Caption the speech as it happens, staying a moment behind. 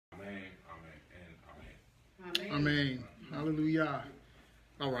Amen. Hallelujah.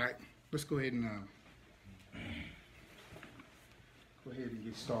 All right, let's go ahead and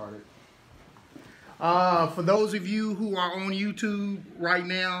get started. For those of you who are on YouTube right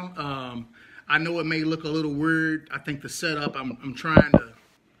now, I know it may look a little weird. I think the setup, I'm trying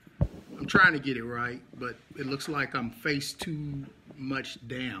to get it right, but it looks like I'm face too much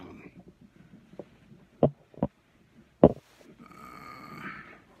down.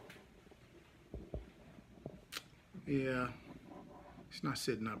 Yeah, it's not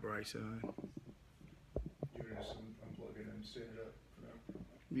sitting up right, son. You're just unplug it and stand it up for now.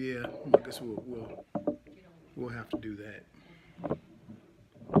 Yeah, I guess we'll have to do that.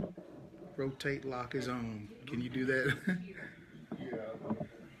 Rotate lock is on. Can you do that? Yeah.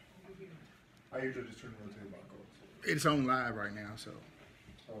 I usually just turn the rotate lock off. It's on live right now, so.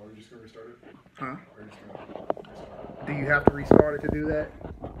 Oh, are you just gonna restart it? Huh? Or are you just gonna restart Do you have to restart it to do that? it?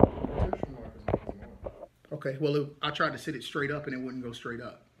 Rotation lock is on. Okay, well, I tried to sit it straight up and it wouldn't go straight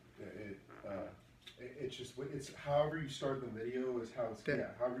up. Yeah, it's just however you start the video is how it's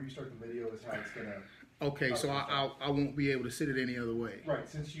however you start the video is how it's gonna. Okay, so I won't be able to sit it any other way. Right,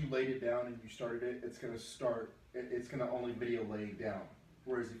 since you laid it down and you started it, it's gonna start. It's gonna only video laying down.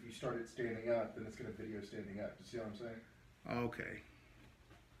 Whereas if you start it standing up, then it's gonna video standing up. You see what I'm saying? Okay.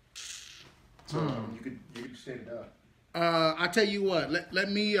 So you could stand it up. I tell you what, let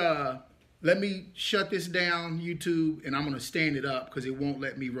me shut this down, YouTube, and I'm gonna stand it up because it won't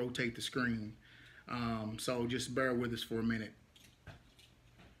let me rotate the screen. So just bear with us for a minute.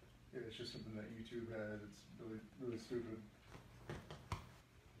 Yeah, it's just something that YouTube has. It's really stupid.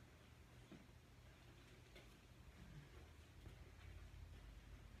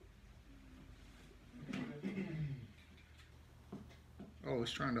 Oh,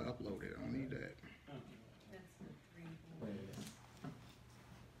 it's trying to upload it. I don't need that. That's the 3 boys.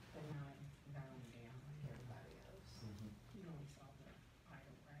 But not down like everybody else. You only saw the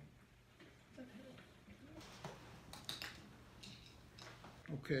item, right?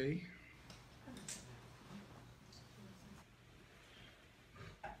 Okay.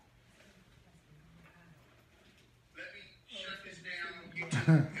 Let me shut this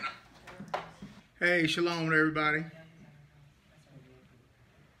down. Hey, shalom, everybody.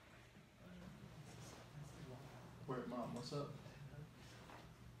 Wait, Mom, what's up?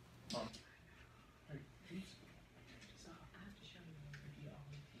 Mom. Hey, please. So I have to show you if you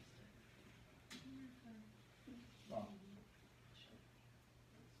always used it. Mom.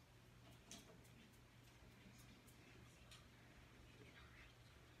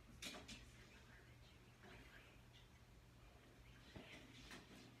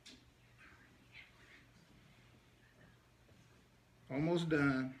 Almost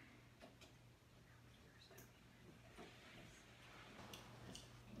done.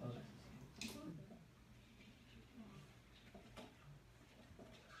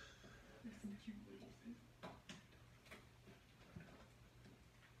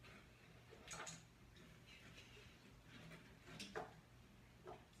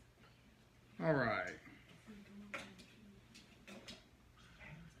 All right.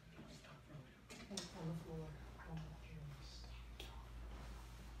 On the floor.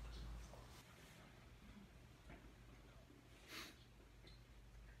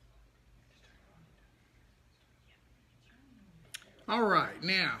 All right.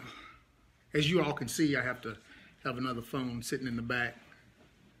 Now, as you all can see, I have to have another phone sitting in the back.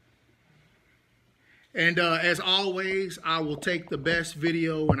 And as always, I will take the best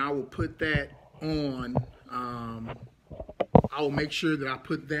video and I will put that on. I will make sure that I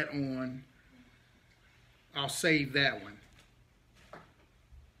put that on. I'll save that one.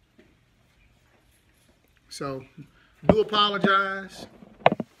 So, do apologize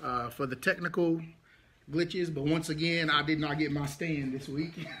for the technical glitches, but once again, I did not get my stand this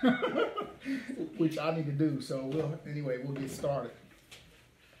week, which I need to do. So, we'll get started.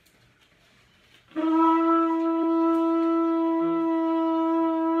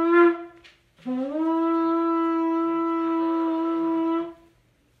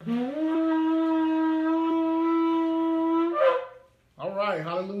 All right,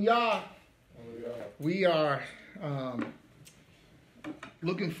 hallelujah. We are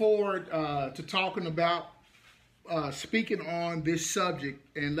looking forward to talking about speaking on this subject,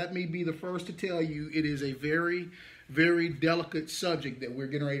 and let me be the first to tell you it is a very, very delicate subject that we're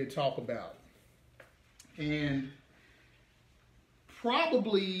getting ready to talk about. And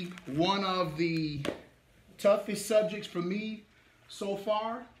probably one of the toughest subjects for me so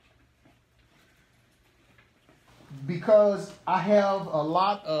far, because I have a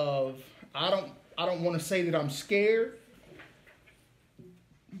lot of, I don't want to say that I'm scared,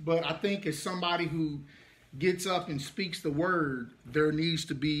 but I think as somebody who gets up and speaks the word, there needs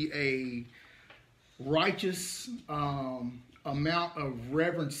to be a righteous amount of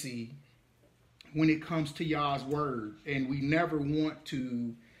reverency when it comes to Yah's word. And we never want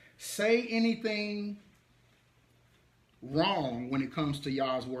to say anything wrong when it comes to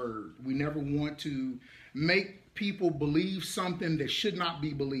Yah's word. We never want to make people believe something that should not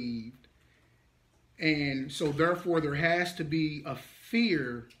be believed. And so therefore there has to be a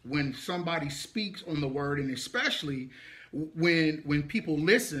fear when somebody speaks on the word, and especially when people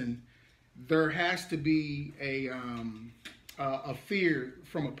listen, there has to be a fear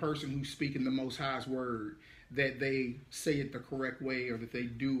from a person who's speaking the Most High's word, that they say it the correct way or that they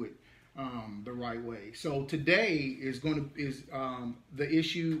do it the right way. So today is the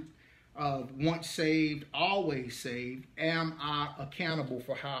issue of once saved, always saved. Am I accountable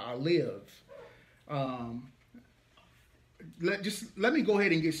for how I live? Let me go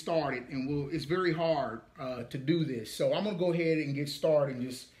ahead and get started, and it's very hard to do this. So I'm going to go ahead and get started and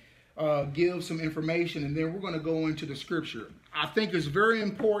just give some information, and then we're going to go into the scripture. I think it's very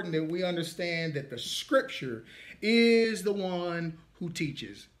important that we understand that the scripture is the one who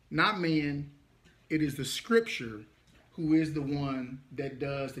teaches, not men. It is the scripture who is the one that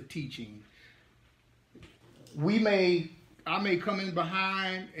does the teaching. I may come in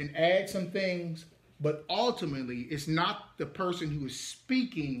behind and add some things, but ultimately it's not the person who is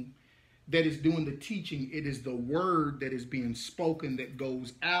speaking that is doing the teaching. It is the word that is being spoken that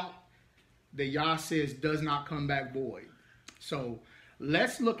goes out, that Yah says does not come back void. So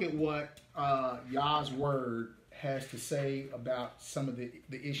let's look at what Yah's word has to say about some of the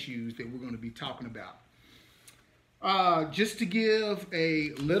issues that we're going to be talking about. Just to give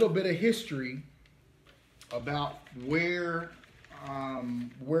a little bit of history about where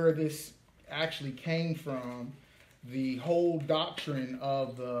this actually came from, the whole doctrine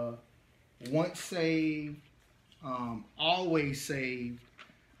of the once saved, always saved.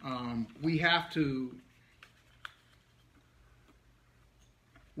 We have to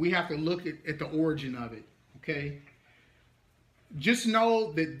look at the origin of it, okay? Just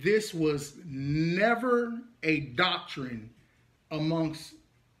know that this was never a doctrine amongst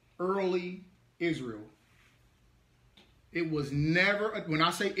early Israel. It was never, when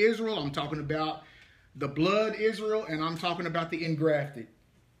I say Israel, I'm talking about the blood Israel, and I'm talking about the engrafted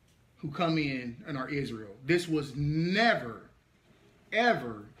who come in and are Israel. This was never,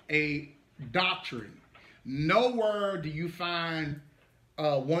 ever a doctrine. Nowhere do you find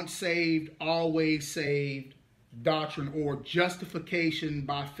once saved, always saved doctrine or justification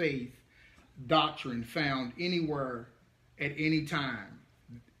by faith doctrine found anywhere at any time.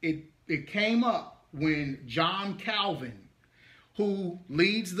 It came up when John Calvin, who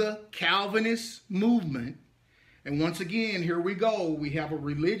leads the Calvinist movement, and once again, here we go. We have a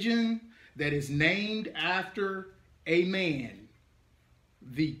religion that is named after a man.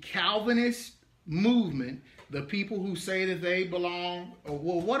 The Calvinist movement, the people who say that they belong,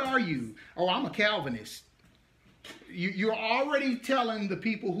 well, what are you? Oh, I'm a Calvinist. You're already telling the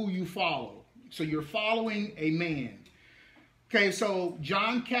people who you follow. So you're following a man. Okay, so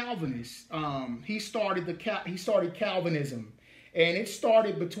John Calvinist, he started Calvinism, and it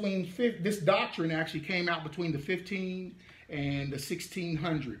started this doctrine actually came out between the 15 and the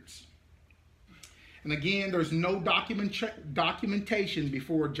 1600s. And again, there's no documentation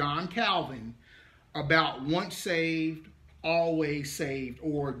before John Calvin about once saved, always saved,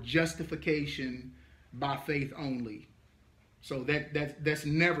 or justification by faith only. So that's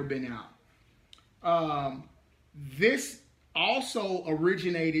never been out. This also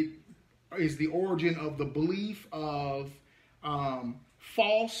is the origin of the belief of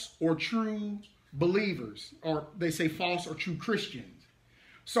false or true believers, or they say false or true Christians.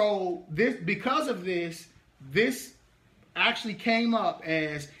 So because of this actually came up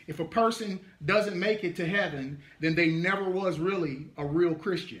as if a person doesn't make it to heaven, then they never was really a real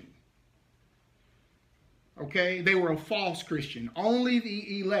Christian. Okay, they were a false Christian. Only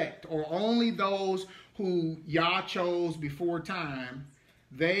the elect, or only those who Yah chose before time,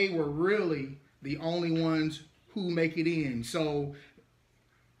 they were really the only ones who make it in. So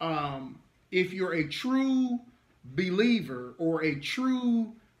if you're a true believer or a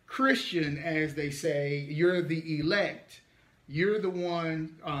true Christian, as they say, you're the elect. You're the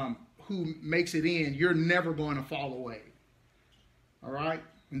one who makes it in. You're never going to fall away. All right?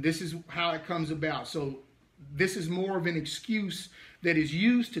 And this is how it comes about. So this is more of an excuse that is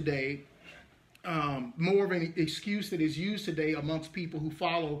used today. More of an excuse that is used today amongst people who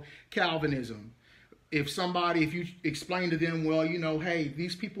follow Calvinism. If you explain to them, well, hey,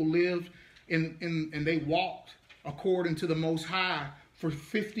 these people lived and they walked according to the Most High for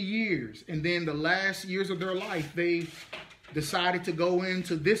 50 years. And then the last years of their life, they decided to go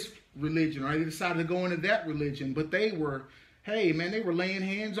into this religion, or they decided to go into that religion. But they were, hey, man, they were laying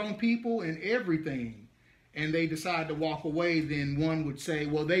hands on people and everything. And they decided to walk away. Then one would say,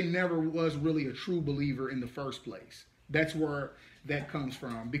 well, they never was really a true believer in the first place. That's where that comes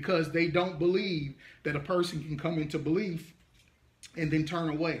from, because they don't believe that a person can come into belief and then turn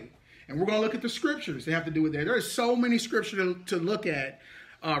away. And we're going to look at the scriptures that have to do with that. There are so many scriptures to look at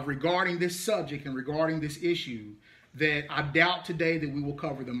regarding this subject and regarding this issue that I doubt today that we will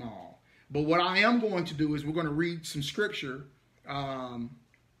cover them all. But what I am going to do is we're going to read some scripture that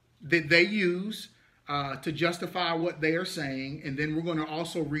they use to justify what they are saying. And then we're going to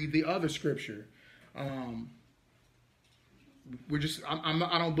also read the other scripture. I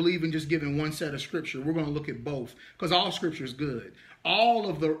don't believe in just giving one set of scripture. We're going to look at both, because all scripture is good. All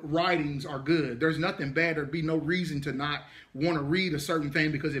of the writings are good. There's nothing bad. There'd be no reason to not want to read a certain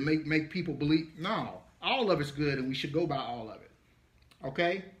thing because it make people believe. No, all of it's good, and we should go by all of it.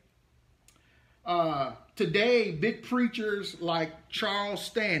 Okay? Today, big preachers like Charles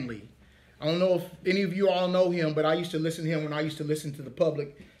Stanley. I don't know if any of you all know him, but I used to listen to him when I used to listen to the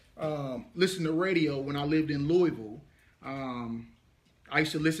public, listen to radio when I lived in Louisville. I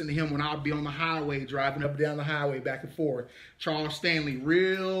used to listen to him when I'd be on the highway, driving up and down the highway back and forth. Charles Stanley,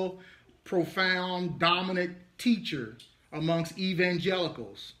 real profound, dominant teacher amongst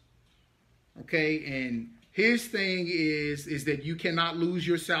evangelicals. Okay, and his thing is that you cannot lose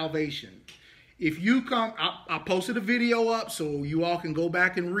your salvation. If you come, I posted a video up so you all can go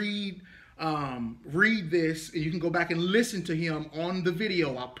back and read this, and you can go back and listen to him on the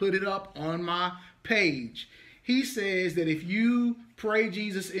video. I put it up on my page. He says that if you pray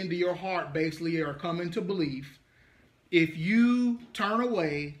Jesus into your heart, basically, or come into belief, if you turn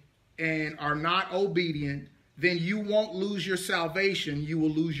away and are not obedient, then you won't lose your salvation. You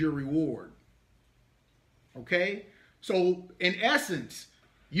will lose your reward. Okay? So, in essence,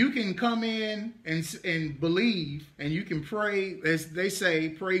 you can come in and believe, and you can pray, as they say,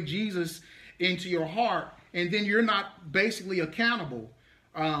 pray Jesus into your heart, and then you're not basically accountable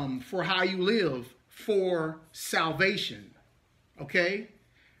for how you live for salvation. Okay?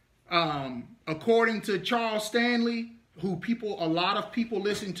 According to Charles Stanley, who a lot of people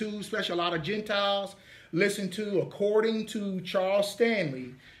listen to, especially a lot of Gentiles listen to, according to Charles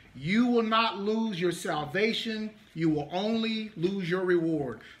Stanley, you will not lose your salvation. You will only lose your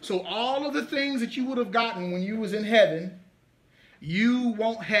reward. So all of the things that you would have gotten when you was in heaven, you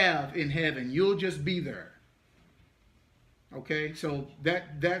won't have in heaven. You'll just be there. Okay? So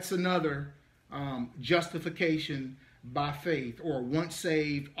that's another justification by faith, or once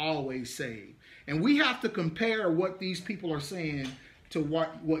saved, always saved. And we have to compare what these people are saying to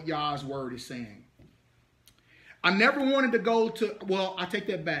what Yah's word is saying. I never wanted to go to, well, I take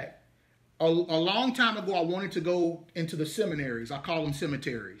that back. A long time ago, I wanted to go into the seminaries. I call them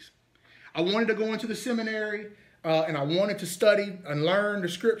cemeteries. I wanted to go into the seminary, and I wanted to study and learn the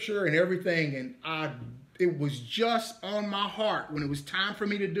scripture and everything. And it was just on my heart. When it was time for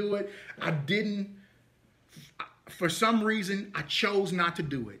me to do it, for some reason, I chose not to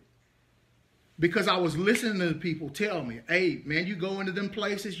do it. Because I was listening to the people tell me, hey, man, you go into them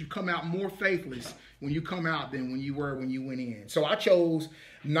places, you come out more faithless when you come out than when you were when you went in. So I chose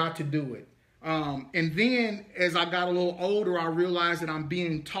not to do it. And then as I got a little older, I realized that I'm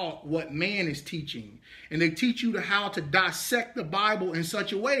being taught what man is teaching. And they teach you how to dissect the Bible in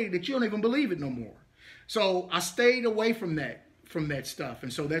such a way that you don't even believe it no more. So I stayed away from that stuff.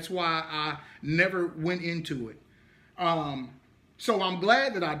 And so that's why I never went into it. So I'm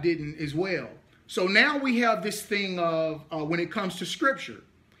glad that I didn't as well. So now we have this thing of when it comes to scripture,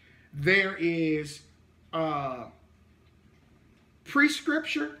 there is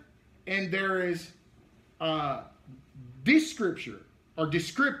prescripture and there is descripture or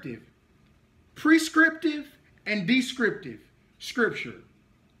descriptive, prescriptive and descriptive scripture.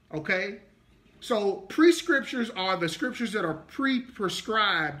 Okay? So prescriptures are the scriptures that are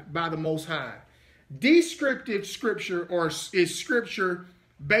pre-prescribed by the Most High. Descriptive scripture is scripture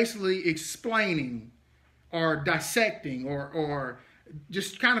basically explaining or dissecting or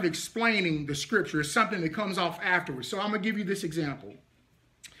just kind of explaining the scripture. It's something that comes off afterwards. So I'm going to give you this example.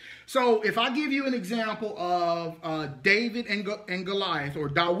 So if I give you an example of David and Goliath, or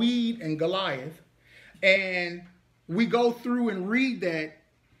Dawid and Goliath, and we go through and read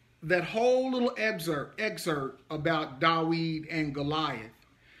that whole little excerpt about Dawid and Goliath.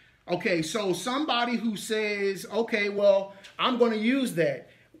 Okay, so somebody who says, okay, well, I'm going to use that.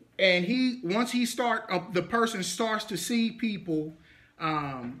 And the person starts to see people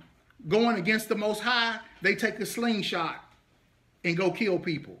going against the Most High, they take a slingshot and go kill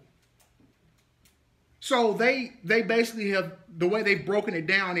people. So they basically have, the way they've broken it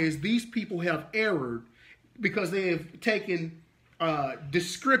down is these people have erred because they have taken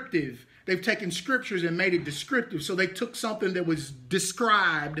descriptive. They've taken scriptures and made it descriptive. So they took something that was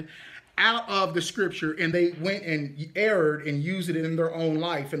described out of the scripture and they went and erred and used it in their own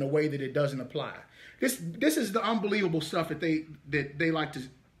life in a way that it doesn't apply. This is the unbelievable stuff that they like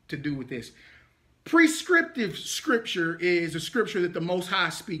to do with this. Prescriptive scripture is a scripture that the Most High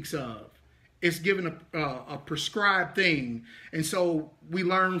speaks of. It's given a prescribed thing. And so we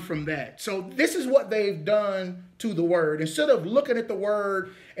learn from that. So this is what they've done to the word. Instead of looking at the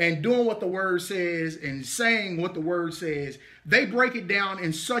word and doing what the word says and saying what the word says, they break it down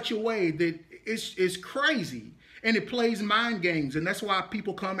in such a way that it's crazy. And it plays mind games. And that's why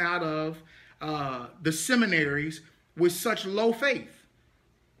people come out of the seminaries with such low faith.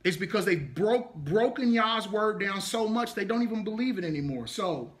 It's because they've broken Yah's word down so much they don't even believe it anymore.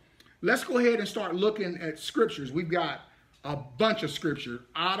 So let's go ahead and start looking at scriptures. We've got a bunch of scripture.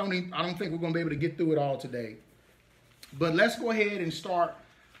 I don't think we're going to be able to get through it all today. But let's go ahead and start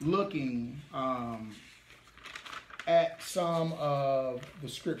looking at some of the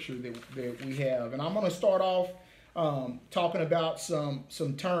scripture that we have. And I'm going to start off talking about some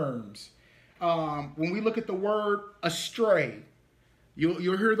terms. When we look at the word astray,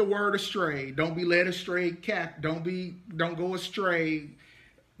 you'll hear the word astray. Don't be led astray. Don't go astray.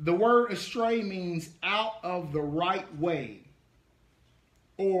 The word astray means out of the right way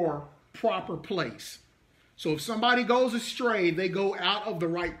or proper place. So if somebody goes astray, they go out of the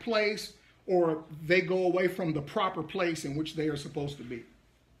right place or they go away from the proper place in which they are supposed to be.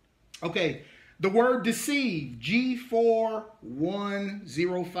 Okay, the word deceive,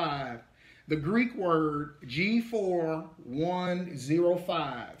 G4105. The Greek word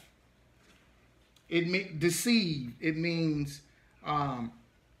G4105. Deceive. It means, I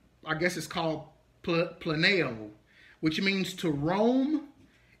guess it's called planeo, which means to roam.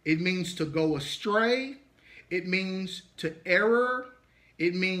 It means to go astray. It means to error.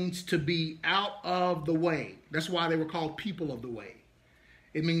 It means to be out of the way. That's why they were called people of the way.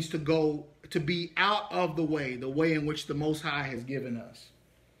 It means to be out of the way in which the Most High has given us.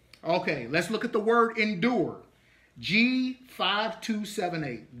 Okay, let's look at the word endure.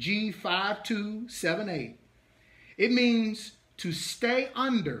 G5278. G5278. It means to stay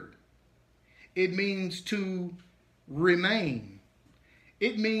under. It means to remain.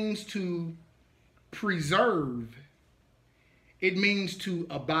 It means to preserve. It means to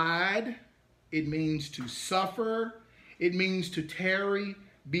abide. It means to suffer. It means to tarry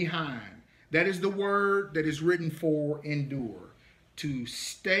behind. That is the word that is written for endure. To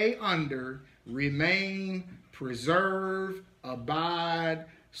stay under, remain, preserve, abide,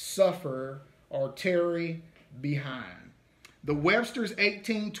 suffer, or tarry behind. The Webster's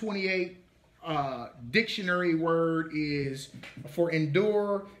 1828 dictionary word is for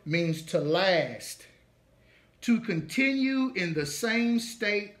endure means to last, to continue in the same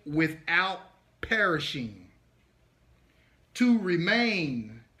state without perishing, to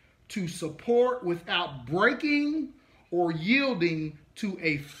remain, to support without breaking or yielding to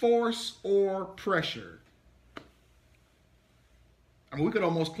a force or pressure. I mean, we could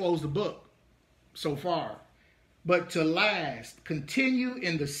almost close the book so far. But to last, continue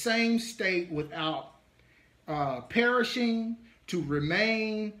in the same state without perishing, to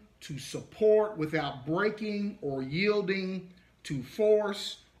remain, to support without breaking or yielding to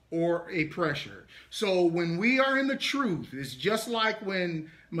force or a pressure. So when we are in the truth, it's just like when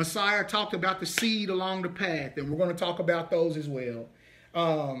Messiah talked about the seed along the path, and we're going to talk about those as well.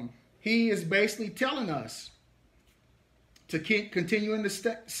 He is basically telling us to continue in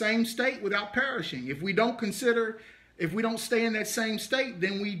the same state without perishing. If we don't stay in that same state,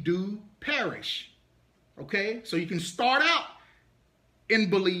 then we do perish. Okay? So you can start out in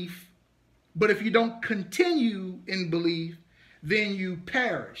belief, but if you don't continue in belief, then you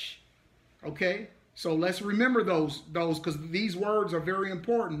perish. Okay? So let's remember those because these words are very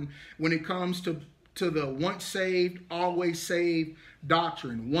important when it comes to the once saved, always saved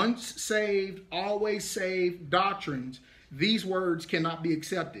doctrine. Once saved, always saved doctrines, these words cannot be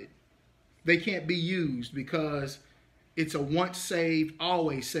accepted. They can't be used because it's a once saved,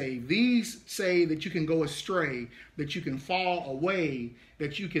 always saved. These say that you can go astray, that you can fall away,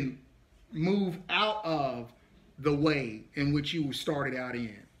 that you can move out of the way in which you were started out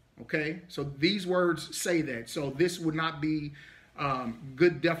in. Okay, so these words say that. So this would not be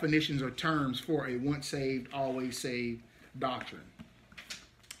good definitions or terms for a once saved, always saved doctrine.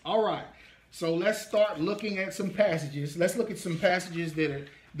 All right, so let's start looking at some passages. Let's look at some passages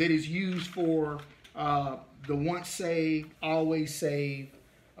that is used for the once saved, always saved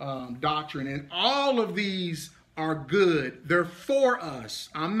doctrine. And all of these are good. They're for us.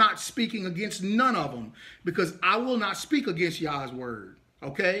 I'm not speaking against none of them because I will not speak against Yah's word.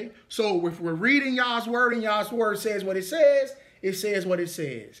 Okay? So if we're reading Yah's word and Yah's word says what it says what it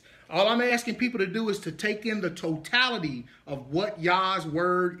says. All I'm asking people to do is to take in the totality of what Yah's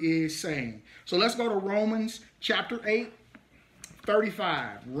word is saying. So let's go to Romans chapter 8,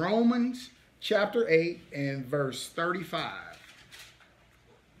 35. Romans chapter 8 and verse 35.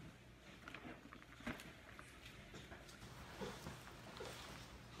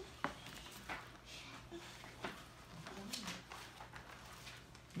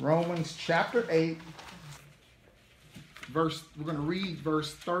 Romans chapter 8, we're going to read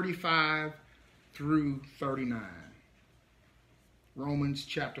verse 35 through 39. Romans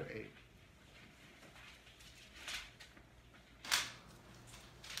chapter 8.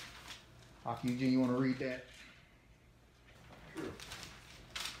 Eugene, you want to read that? Sure.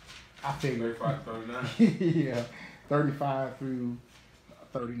 I figured. 35, 39. Yeah, 35 through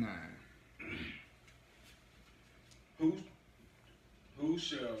 39. Who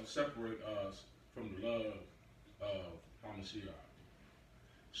shall separate us from the love of Hamashiach?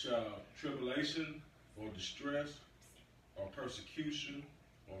 Shall tribulation or distress or persecution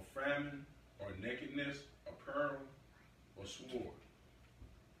or famine or nakedness or peril or sword?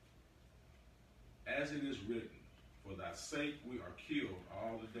 As it is written, for thy sake we are killed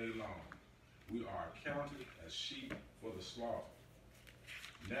all the day long. We are accounted as sheep for the slaughter.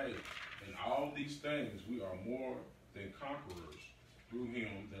 Nay, in all these things we are more than conquerors through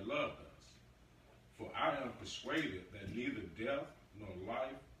him that loved us. For I am persuaded that neither death, nor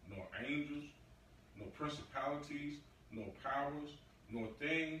life, nor angels, nor principalities, nor powers, nor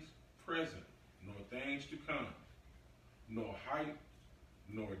things present, nor things to come, nor height,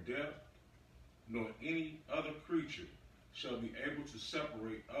 nor depth, nor any other creature shall be able to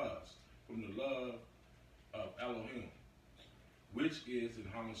separate us from the love of Elohim, which is in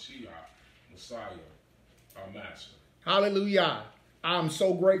Hamashiach, Messiah, our Master. Hallelujah. I'm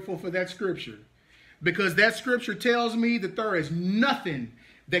so grateful for that scripture because that scripture tells me that there is nothing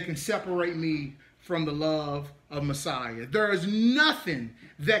that can separate me from the love of Messiah. There is nothing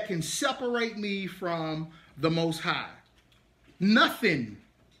that can separate me from the Most High. Nothing.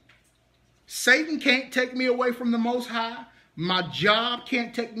 Satan can't take me away from the Most High. My job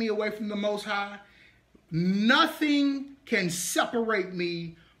can't take me away from the Most High. Nothing can separate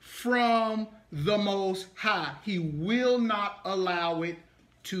me from the Most High. He will not allow it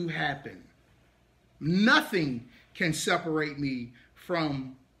to happen. Nothing can separate me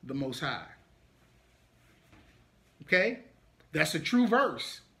from the Most High. Okay? That's a true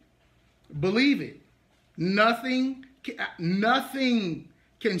verse. Believe it. Nothing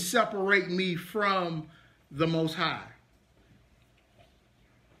can separate me from the Most High.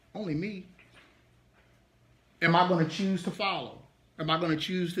 Only me. Am I going to choose to follow? Am I going to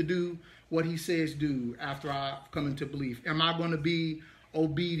choose to do what he says do after I come into belief? Am I going to be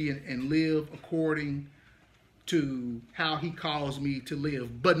obedient and live according to how he calls me to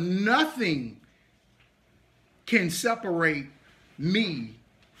live? But nothing can separate me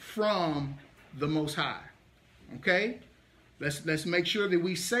from the Most High. Okay? Let's make sure that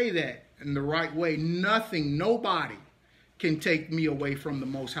we say that in the right way. Nothing, nobody can take me away from the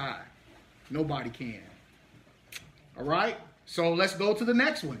Most High. Nobody can. All right? So let's go to the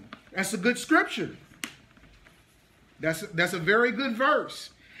next one. That's a good scripture. That's a very good verse.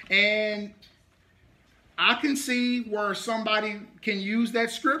 And I can see where somebody can use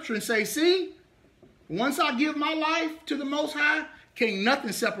that scripture and say, see, once I give my life to the Most High, can't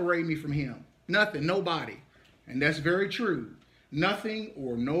nothing separate me from him. Nothing, nobody. And that's very true. Nothing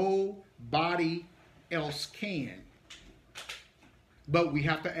or nobody else can. But we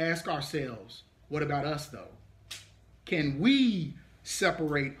have to ask ourselves, what about us though? Can we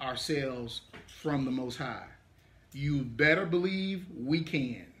separate ourselves from the Most High? You better believe we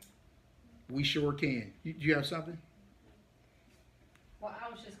can. We sure can. Do you have something? Well, I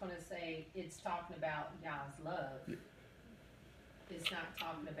was just going to say it's talking about Yah's love. Yeah. It's not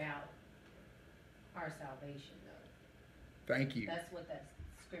talking about our salvation, though. Thank you. That's what that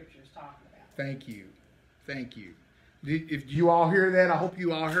scripture is talking about. Thank you. Thank you. If you all hear that, I hope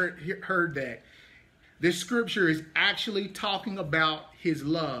you all heard that. This scripture is actually talking about his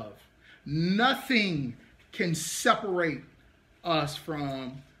love. Nothing can separate us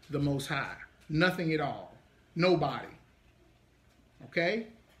from the Most High. Nothing at all. Nobody. Okay?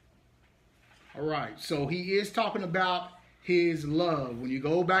 All right. So he is talking about his love. When you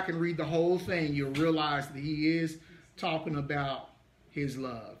go back and read the whole thing, you'll realize that he is talking about his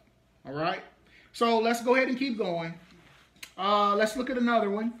love. All right? So let's go ahead and keep going. Let's look at another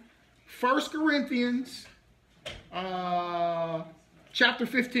one. 1 Corinthians chapter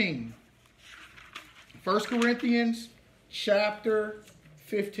 15. 1 Corinthians chapter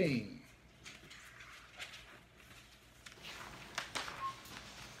 15.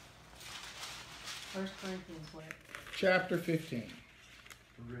 First Corinthians what? Chapter 15.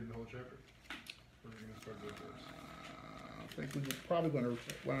 We're reading the whole chapter. We're going to start with this. I think we're probably going to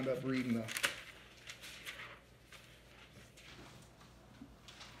wind up reading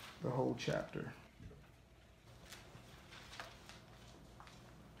the whole chapter.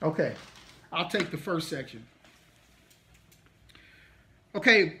 Okay, I'll take the first section.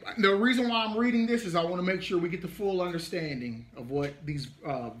 Okay, the reason why I'm reading this is I want to make sure we get the full understanding of what these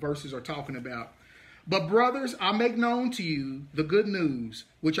verses are talking about. But brothers, I make known to you the good news,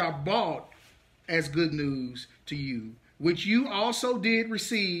 which I brought as good news to you, which you also did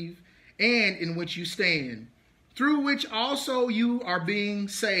receive, and in which you stand, through which also you are being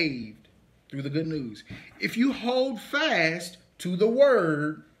saved, through the good news. If you hold fast to the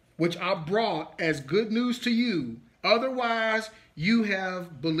word which I brought as good news to you, otherwise you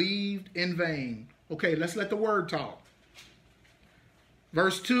have believed in vain. Okay, let's let the word talk.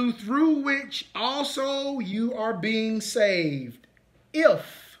 Verse 2, through which also you are being saved,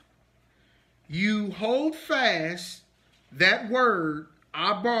 if you hold fast that word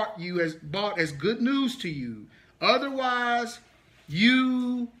I brought as good news to you. Otherwise,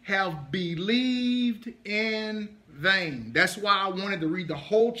 you have believed in vain. That's why I wanted to read the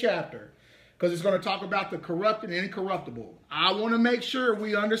whole chapter, because it's going to talk about the corrupted and incorruptible. I want to make sure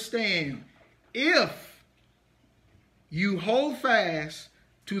we understand, if you hold fast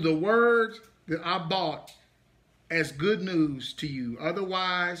to the words that I brought as good news to you.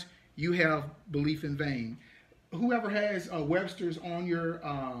 Otherwise, you have belief in vain. Whoever has Webster's on your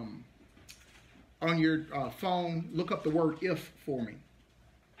phone, look up the word if for me.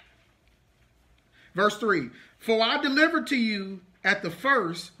 Verse 3, for I delivered to you at the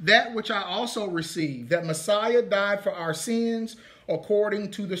first that which I also received, that Messiah died for our sins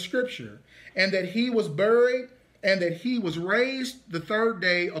according to the scripture, and that he was buried, and that he was raised the third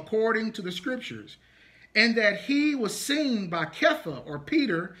day according to the scriptures, and that he was seen by Kepha or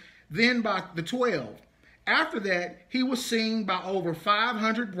Peter, then by the 12. After that, he was seen by over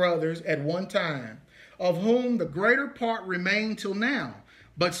 500 brothers at one time, of whom the greater part remain till now,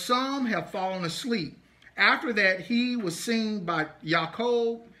 but some have fallen asleep. After that, he was seen by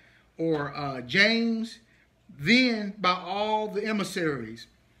Jacob or James, then by all the emissaries.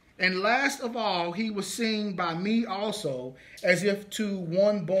 And last of all, he was seen by me also, as if to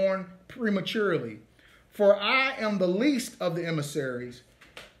one born prematurely. For I am the least of the emissaries,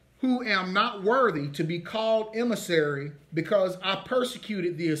 who am not worthy to be called emissary, because I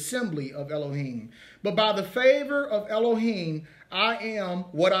persecuted the assembly of Elohim. But by the favor of Elohim, I am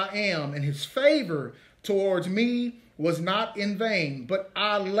what I am, and his favor towards me was not in vain. But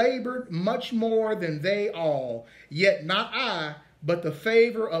I labored much more than they all, yet not I, but the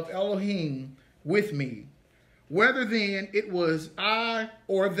favor of Elohim with me. Whether then it was I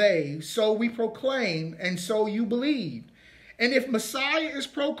or they, so we proclaim, and so you believed. And if Messiah is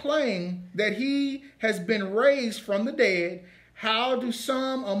proclaimed that he has been raised from the dead, how do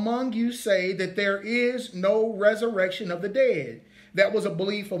some among you say that there is no resurrection of the dead? That was a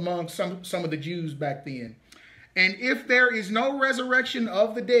belief among some of the Jews back then. And if there is no resurrection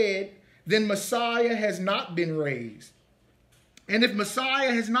of the dead, then Messiah has not been raised. And if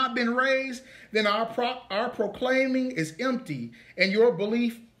Messiah has not been raised, then our proclaiming is empty, and your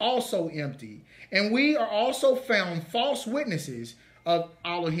belief also empty. And we are also found false witnesses of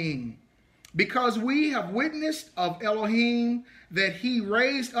Elohim, because we have witnessed of Elohim that he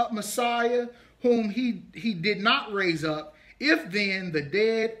raised up Messiah, whom he did not raise up, if then the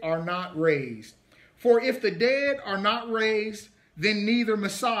dead are not raised. For if the dead are not raised, then neither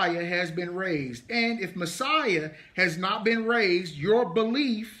Messiah has been raised. And if Messiah has not been raised, your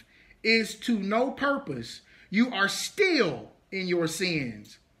belief is to no purpose. You are still in your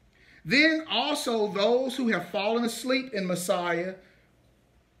sins. Then also those who have fallen asleep in Messiah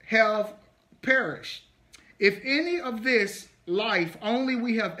have perished. If any of this life only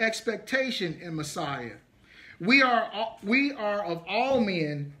we have expectation in Messiah, we are of all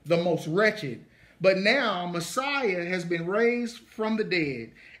men the most wretched. But now Messiah has been raised from the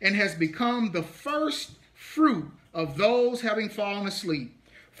dead and has become the first fruit of those having fallen asleep.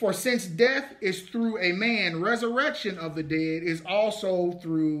 For since death is through a man, resurrection of the dead is also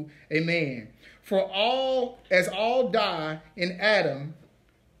through a man. For as all die in Adam,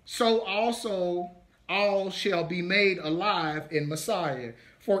 so also all shall be made alive in Messiah.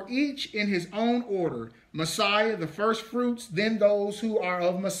 for each in his own order, Messiah, the first fruits, then those who are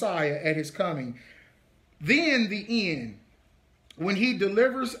of Messiah at his coming. Then the end, when he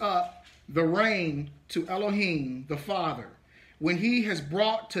delivers up the reign to Elohim, the Father, when he has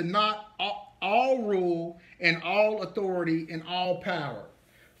brought to naught all rule and all authority and all power.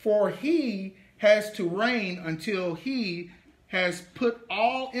 For he has to reign until he has put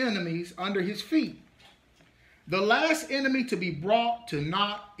all enemies under his feet. The last enemy to be brought to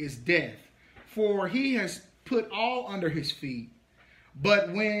naught is death, for he has put all under his feet.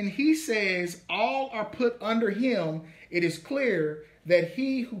 But when he says all are put under him, it is clear that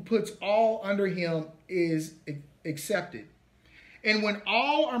he who puts all under him is accepted. And when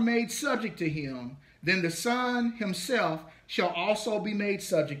all are made subject to him, then the Son himself shall also be made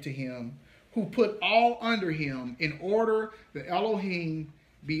subject to him, who put all under him, in order that Elohim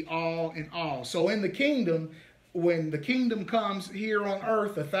be all in all. So in the kingdom, when the kingdom comes here on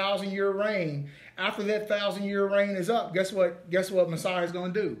earth, 1,000-year reign, after that 1,000-year reign is up, guess what Messiah is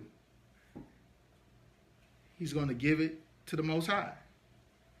going to do? He's going to give it to the Most High.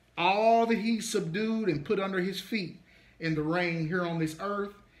 All that he subdued and put under his feet in the reign here on this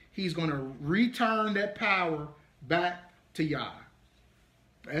earth, he's going to return that power back to Yah.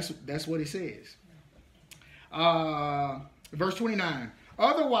 That's what it says. Verse 29.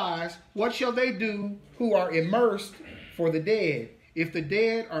 Otherwise, what shall they do who are immersed for the dead, if the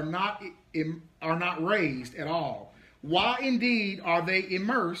dead are not raised at all? Why indeed are they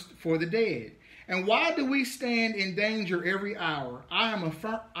immersed for the dead? And why do we stand in danger every hour? I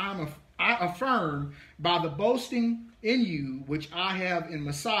affirm by the boasting in you, which I have in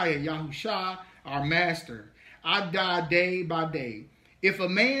Messiah, Yahushua, our Master. I die day by day. If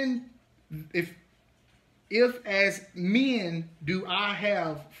as men do I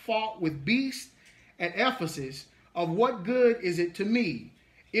have fought with beasts at Ephesus, of what good is it to me?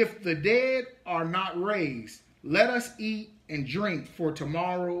 If the dead are not raised, let us eat and drink, for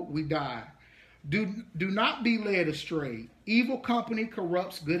tomorrow we die. Do not be led astray. Evil company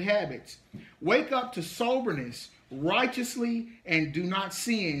corrupts good habits. Wake up to soberness righteously and do not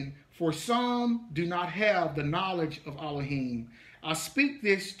sin, for some do not have the knowledge of Elohim. I speak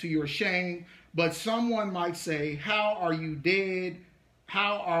this to your shame, but someone might say, how are you dead?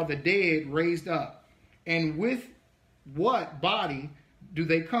 How are the dead raised up? And with what body do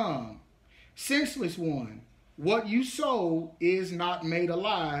they come? Senseless one, what you sow is not made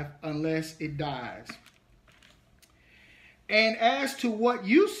alive unless it dies. And as to what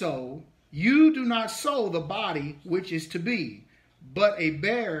you sow, you do not sow the body which is to be, but a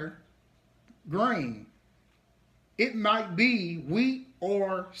bare grain. It might be wheat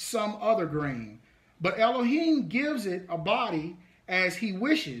or some other grain. But Elohim gives it a body as he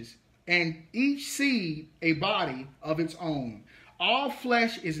wishes, and each seed a body of its own. All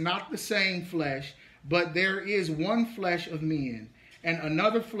flesh is not the same flesh, but there is one flesh of men, and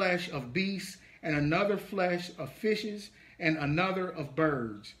another flesh of beasts, and another flesh of fishes, and another of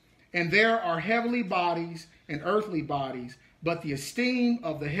birds. And there are heavenly bodies and earthly bodies, but the esteem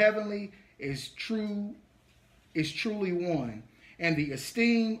of the heavenly is truly one, and the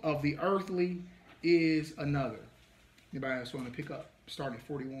esteem of the earthly is another. Anybody else want to pick up, starting at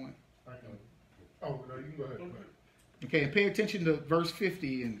 41? I can. Oh, no, you can go ahead. Okay, and pay attention to verse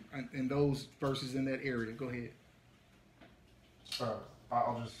 50 and those verses in that area. Go ahead.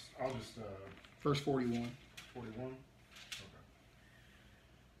 I'll just. Verse 41. 41.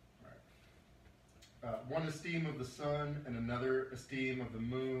 Okay. All right. One esteem of the sun, and another esteem of the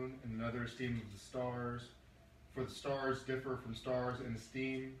moon, and another esteem of the stars. For the stars differ from stars in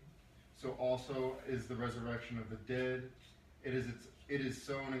esteem. So also is the resurrection of the dead. It is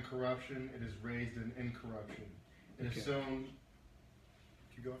sown in corruption. It is raised in incorruption. It is sown.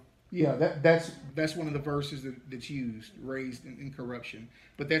 Keep going. Yeah, that's one of the verses that's used, raised in incorruption.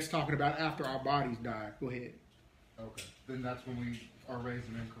 But that's talking about after our bodies die. Go ahead. Okay. Then that's when we are raised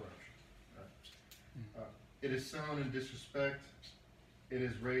in incorruption. Right. It is sown in disrespect. It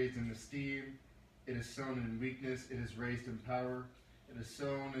is raised in esteem. It is sown in weakness. It is raised in power. It is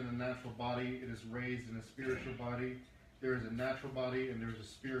sown in a natural body. It is raised in a spiritual body. There is a natural body and there is a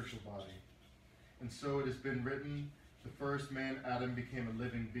spiritual body. And so it has been written, the first man, Adam, became a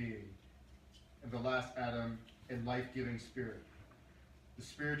living being, and the last Adam, a life-giving spirit. The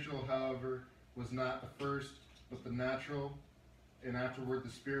spiritual, however, was not the first, but the natural, and afterward the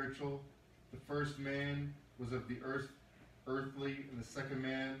spiritual. The first man was of the earthly, and the second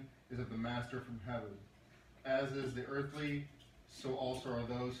man is of the master from heaven. As is the earthly, so also are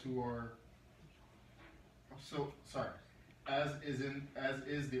those who are. As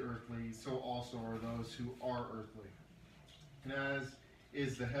is the earthly, so also are those who are earthly. And as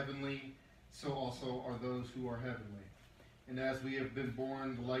is the heavenly, so also are those who are heavenly. And as we have been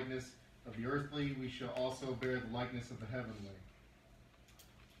born the likeness of the earthly, we shall also bear the likeness of the heavenly.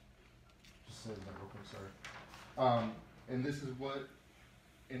 Just said that real quick, sorry.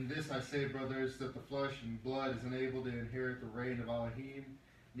 In this I say, brothers, that the flesh and blood is unable to inherit the reign of Elohim,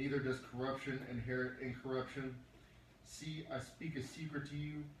 neither does corruption inherit incorruption. See, I speak a secret to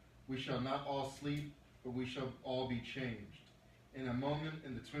you. We shall not all sleep, but we shall all be changed. In a moment,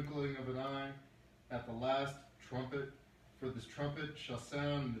 in the twinkling of an eye, at the last trumpet. For this trumpet shall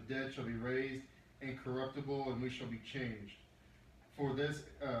sound, and the dead shall be raised incorruptible, and we shall be changed. For this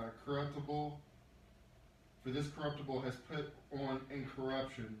corruptible has put on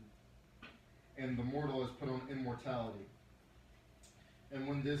incorruption, and the mortal has put on immortality. And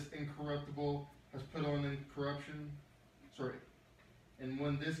when this incorruptible has put on incorruption, and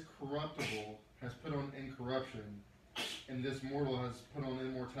when this corruptible has put on incorruption, and this mortal has put on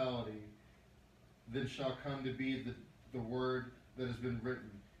immortality, then shall come to be the word that has been written.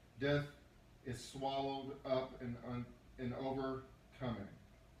 Death is swallowed up in overcoming.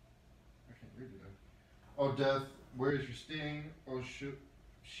 I can't read it. O death, where is your sting? O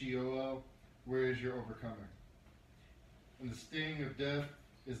Sheol, where is your overcoming? And the sting of death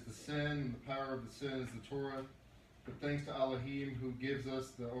is the sin, and the power of the sin is the Torah. But thanks to Elohim, who gives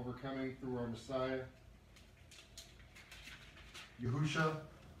us the overcoming through our Messiah, Yahusha.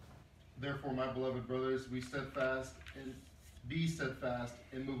 Therefore, my beloved brothers, be steadfast,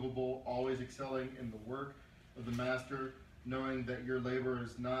 immovable, always excelling in the work of the Master, knowing that your labor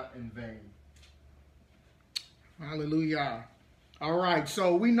is not in vain. Hallelujah. All right,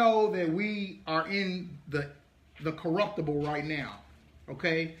 so we know that we are in the corruptible right now,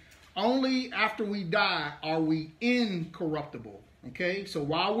 okay? Only after we die are we incorruptible, okay? So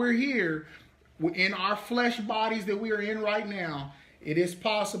while we're here, we're in our flesh bodies that we are in right now, it is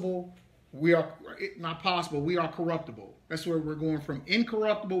possible, we are corruptible. That's where we're going from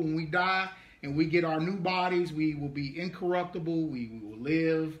incorruptible when we die and we get our new bodies, we will be incorruptible, we will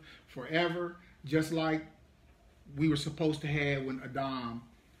live forever, just like we were supposed to have when Adam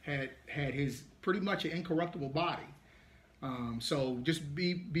had his pretty much an incorruptible body. So just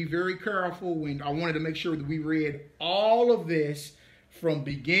be very careful. When I wanted to make sure that we read all of this from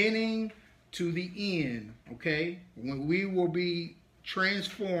beginning to the end, okay? When we will be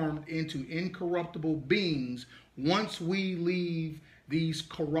transformed into incorruptible beings once we leave these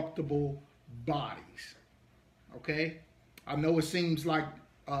corruptible bodies, okay? I know it seems like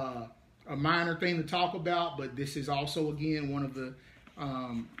a minor thing to talk about, but this is also, again, one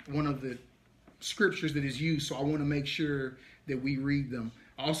of the scriptures that is used, so I want to make sure that we read them.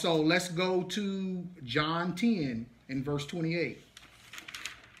 Also, let's go to John 10 in verse 28.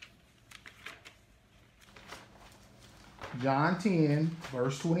 John 10,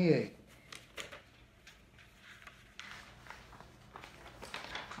 verse 28.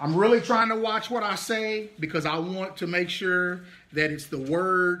 I'm really trying to watch what I say because I want to make sure that it's the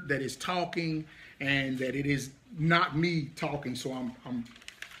word that is talking and that it is not me talking. So I'm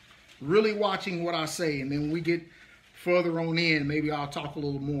really watching what I say, and then when we get further on in, maybe I'll talk a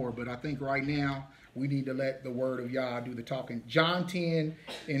little more. But I think right now we need to let the word of Yah do the talking. John 10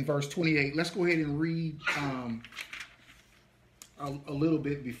 in verse 28. Let's go ahead and read a little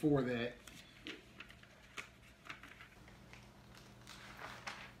bit before that.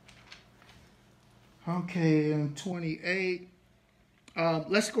 Okay, in 28.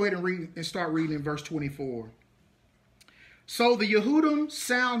 Let's go ahead and read and start reading in verse 24. So the Yehudim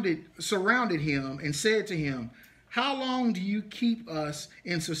surrounded him and said to him, "How long do you keep us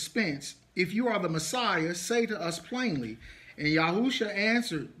in suspense? If you are the Messiah, say to us plainly." And Yahusha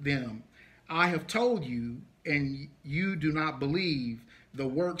answered them, "I have told you, and you do not believe. The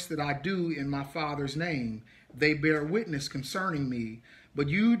works that I do in my Father's name, they bear witness concerning me. But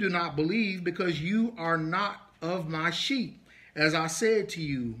you do not believe because you are not of my sheep. As I said to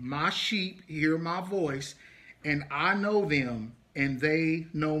you, my sheep hear my voice, and I know them, and they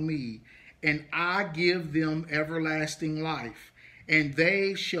know me. And I give them everlasting life, and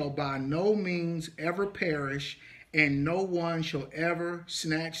they shall by no means ever perish, and no one shall ever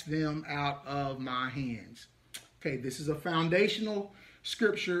snatch them out of my hands." Okay, this is a foundational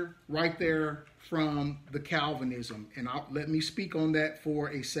scripture right there from the Calvinism, and let me speak on that for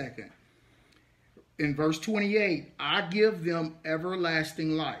a second. In verse 28, I give them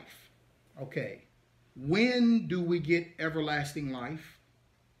everlasting life. Okay, when do we get everlasting life?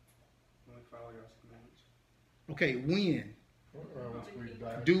 Okay, when?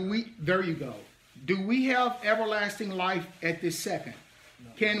 Do we? There you go. Do we have everlasting life at this second?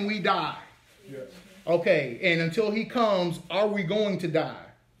 No. Can we die? Yes. Okay, and until he comes, are we going to die?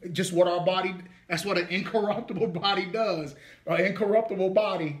 Just what our body, that's what an incorruptible body does. An incorruptible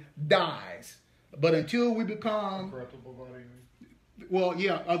body dies. But until we become... Corruptible body. Well,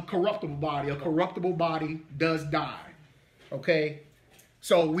 yeah, a corruptible body. A corruptible body does die. Okay?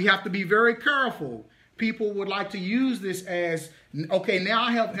 So we have to be very careful. People would like to use this as, okay, now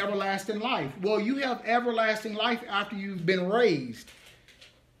I have everlasting life. Well, you have everlasting life after you've been raised.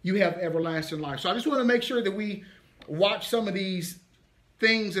 You have everlasting life. So I just want to make sure that we watch some of these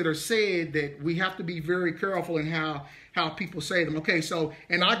things that are said, that we have to be very careful in how people say them. Okay, so,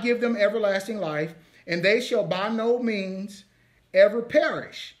 and I give them everlasting life, and they shall by no means ever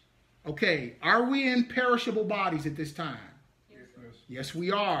perish. Okay, are we in perishable bodies at this time? Yes,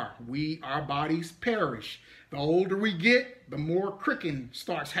 we are. Our bodies perish. The older we get, the more cricking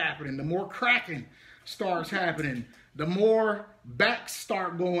starts happening, the more cracking starts happening, the more backs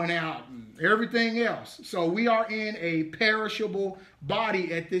start going out and everything else. So we are in a perishable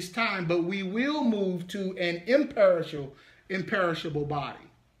body at this time, but we will move to an imperishable body.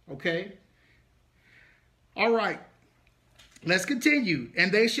 Okay? All right. Let's continue.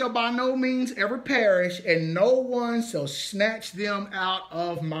 And they shall by no means ever perish, and no one shall snatch them out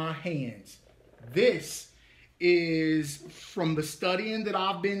of my hands. This is from the studying that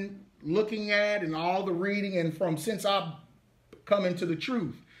I've been looking at and all the reading, and from since I've come into the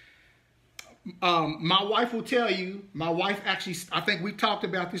truth. My wife will tell you, my wife actually, I think we talked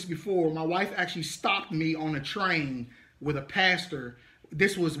about this before, my wife actually stopped me on a train with a pastor.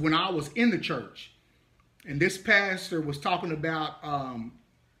 This was when I was in the church. And this pastor was talking about,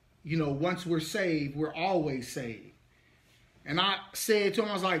 once we're saved, we're always saved. And I said to him,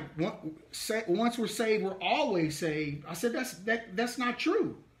 I was like, once we're saved, we're always saved. I said, that's not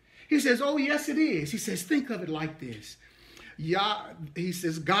true. He says, oh, yes, it is. He says, think of it like this. He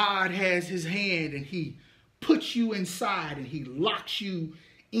says, God has his hand and he puts you inside and he locks you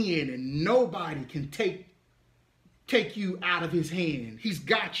in, and nobody can take you out of his hand. He's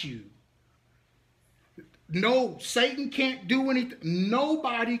got you. No, Satan can't do anything.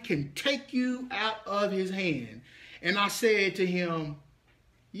 Nobody can take you out of his hand. And I said to him,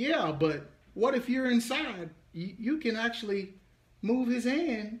 yeah, but what if you're inside? You can actually move his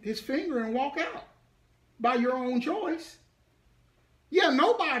hand, his finger, and walk out by your own choice. Yeah,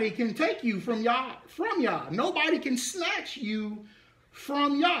 nobody can take you from Yah. Nobody can snatch you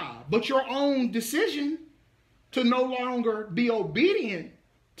from Yah. But your own decision to no longer be obedient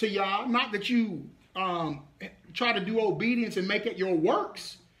to Yah, not that you try to do obedience and make it your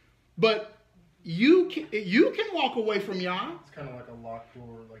works, but you can walk away from Yah. It's kind of like a locked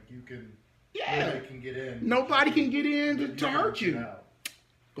door. Like you can, nobody can get in. Nobody can get in to hurt you.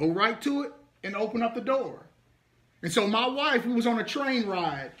 Go right to it and open up the door. And so my wife, we was on a train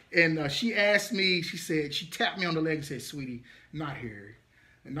ride, and she asked me. She tapped me on the leg and said, "Sweetie, not here,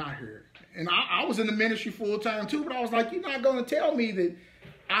 not here." And I was in the ministry full time too, but I was like, "You're not going to tell me that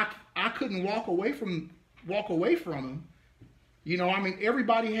I couldn't walk away from him."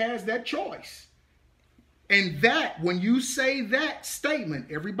 Everybody has that choice. And that, when you say that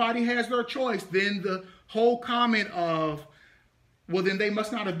statement, everybody has their choice, then the whole comment of, well, then they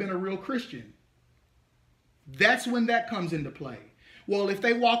must not have been a real Christian. That's when that comes into play. Well, if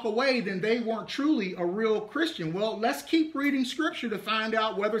they walk away, then they weren't truly a real Christian. Well, let's keep reading scripture to find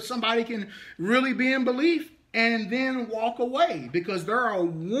out whether somebody can really be in belief and then walk away, because there are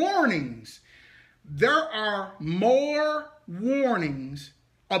warnings. There are more warnings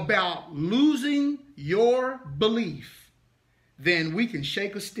about losing your belief than we can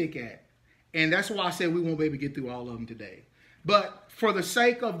shake a stick at. And that's why I said we won't be able to get through all of them today. But for the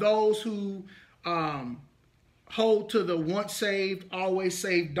sake of those who hold to the once saved, always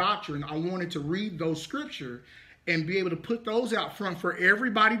saved doctrine, I wanted to read those scripture and be able to put those out front for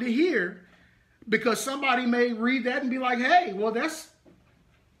everybody to hear. Because somebody may read that and be like, hey, well, that's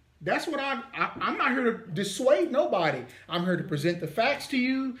what I'm not here to dissuade nobody. I'm here to present the facts to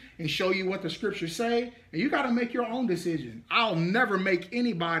you and show you what the scriptures say. And you got to make your own decision. I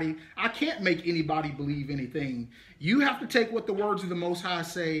can't make anybody believe anything. You have to take what the words of the Most High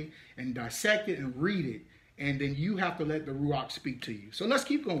say and dissect it and read it. And then you have to let the Ruach speak to you. So let's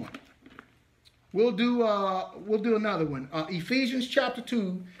keep going. We'll do another one. Ephesians chapter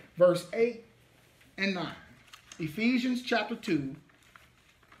 2, verse 8 and 9. Ephesians chapter 2,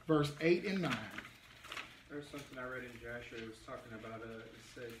 verse 8 and 9. There's something I read in Joshua. It was talking about it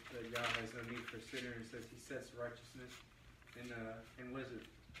says that Yah has no need for a sinner, and it says he sets righteousness. And what is it?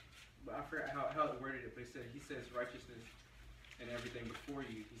 But I forgot how it worded it, but he says righteousness and everything before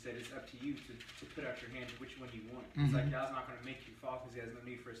you. He said it's up to you to put out your hand to which one you want. It's like God's not going to make you fall because he has no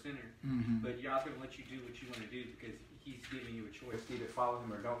need for a sinner. But God's going to let you do what you want to do because he's giving you a choice to either follow him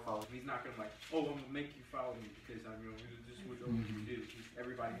or don't follow him. He's not going to I'm going to make you follow me because I'm going to do this is what I want you to do.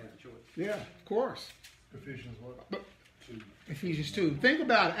 Everybody has a choice. Yeah, of course. Ephesians what? 2. Ephesians 2. Think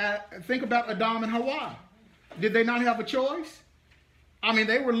about it. Think about Adam and Hawa. Did they not have a choice? I mean,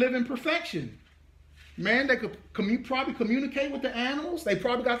 they were living perfection. Man, they could probably communicate with the animals. They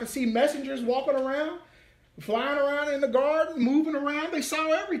probably got to see messengers walking around, flying around in the garden, moving around. They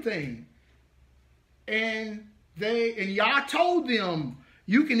saw everything. And Yah told them,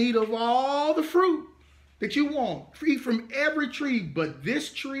 you can eat of all the fruit that you want. Eat from every tree, but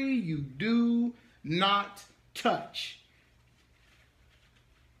this tree you do not touch.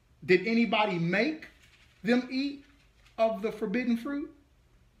 Did anybody make them eat of the forbidden fruit?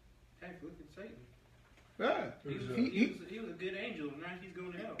 Heck, look at Satan. Yeah. He was a good angel, and now he's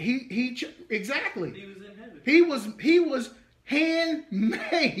going to hell. Exactly. He was in heaven. He was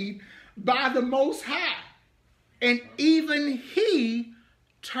handmade by the Most High. And even he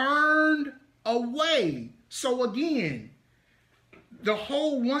turned away. So again, the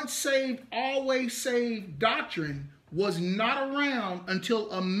whole once saved, always saved doctrine was not around until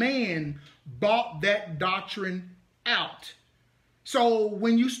a man bought that doctrine out. So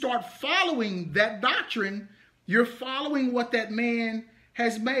when you start following that doctrine, you're following what that man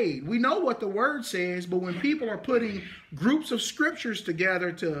has made. We know what the word says, but when people are putting groups of scriptures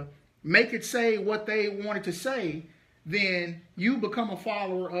together to make it say what they wanted to say, then you become a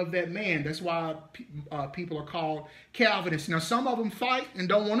follower of that man. That's why people are called Calvinists. Now, some of them fight and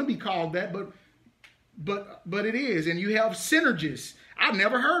don't want to be called that, but it is. And you have synergists. I've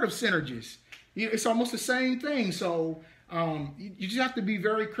never heard of synergists. It's almost the same thing. So you just have to be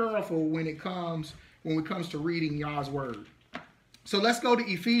very careful when it comes to reading Yah's word. So let's go to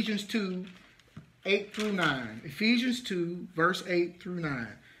Ephesians 2, 8 through 9. Ephesians 2, verse 8 through 9.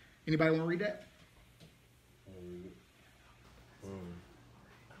 Anybody want to read that?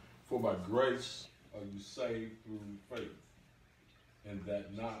 For by grace are you saved through faith, and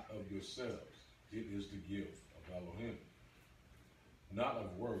that not of yourselves. It is the gift of Elohim, not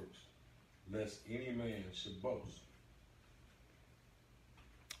of works, lest any man should boast.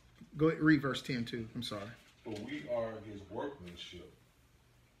 Go ahead, read verse 10 too. I'm sorry. For we are his workmanship,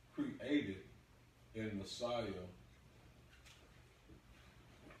 created in Messiah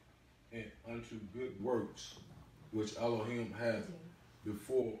and unto good works, which Elohim hath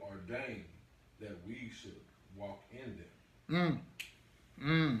before ordained that we should walk in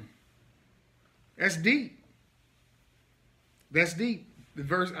them. That's deep. That's deep. The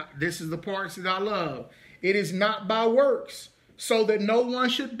verse. This is the parts that I love. It is not by works, so that no one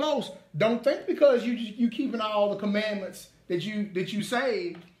should boast. Don't think because you keeping all the commandments that you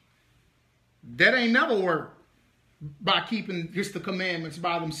saved, that ain't never worked. By keeping just the commandments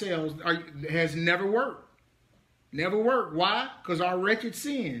by themselves, it has never worked. Never worked. Why? Because our wretched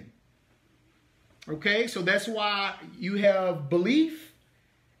sin. Okay, so that's why you have belief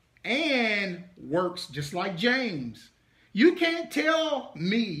and works, just like James. You can't tell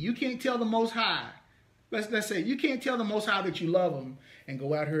me, you can't tell the Most High. Let's say you can't tell the Most High that you love him and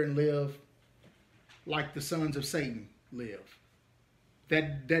go out here and live like the sons of Satan live.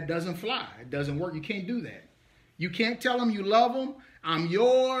 That doesn't fly. It doesn't work. You can't do that. You can't tell him you love him. I'm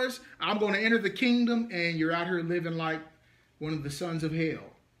yours. I'm going to enter the kingdom, and you're out here living like one of the sons of hell.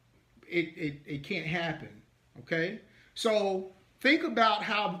 It can't happen. Okay? So think about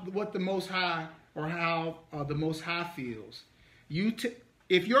what the Most High, or how the Most High feels.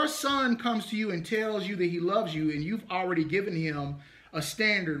 If your son comes to you and tells you that he loves you, and you've already given him a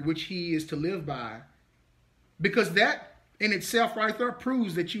standard which he is to live by, because that in itself right there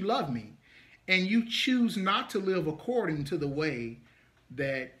proves that you love me, and you choose not to live according to the way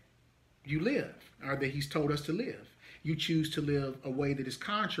that you live, or that he's told us to live. You choose to live a way that is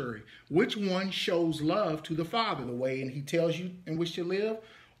contrary. Which one shows love to the Father? The way he tells you in which to live,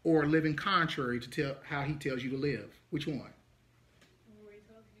 or living contrary to how he tells you to live? Which one?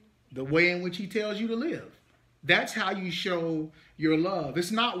 The way in which he tells you to live. That's how you show your love.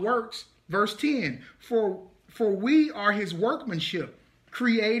 It's not works. Verse 10, for we are his workmanship,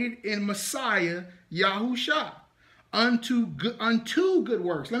 created in Messiah Yahusha, unto good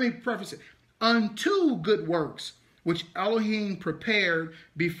works. Let me preface it. Unto good works, which Elohim prepared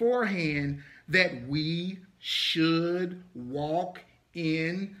beforehand that we should walk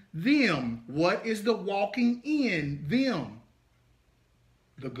in them. What is the walking in them?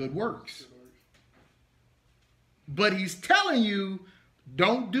 The good works. But he's telling you,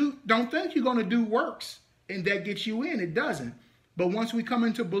 don't think you're going to do works and that gets you in. It doesn't. But once we come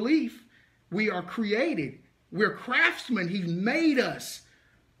into belief, we are created. We're craftsmen. He's made us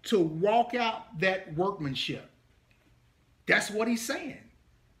to walk out that workmanship. That's what he's saying.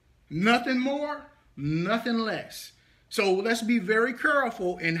 Nothing more, nothing less. So let's be very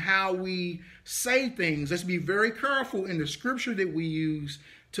careful in how we say things. Let's be very careful in the scripture that we use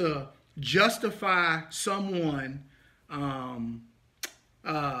to justify someone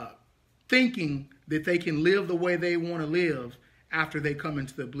thinking that they can live the way they want to live after they come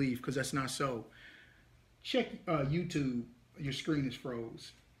into the belief, because that's not so. Check YouTube. Your screen is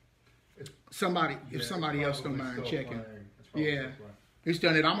froze. If somebody else don't mind checking. Yeah, it's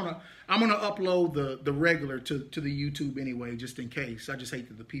done it. I'm gonna upload the regular to the YouTube anyway, just in case. I just hate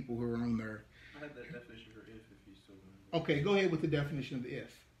that the people who are on there. I have that definition for if you still want. Okay, go ahead with the definition of the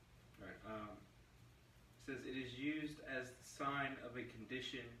if. Right. It says it is used as the sign of a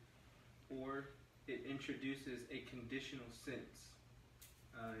condition, or it introduces a conditional sense.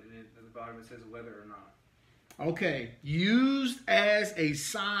 And at the bottom it says whether or not. Okay, used as a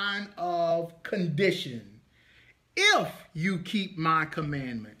sign of condition. If you keep my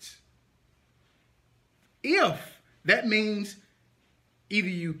commandments. If, that means either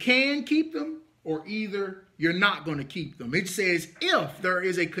you can keep them or either you're not going to keep them. It says if there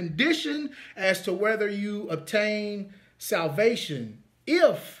is a condition as to whether you obtain salvation.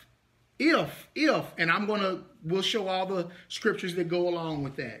 If, and we'll show all the scriptures that go along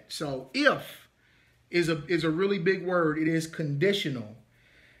with that. So if is a really big word. It is conditional.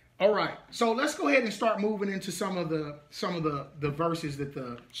 All right, so let's go ahead and start moving into some of the verses that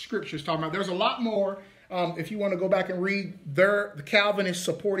the scriptures talk about. There's a lot more. If you want to go back and read the Calvinist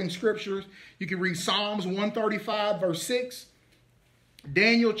supporting scriptures, you can read Psalms 135 verse 6,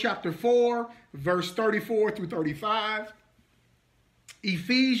 Daniel chapter 4 verse 34 through 35,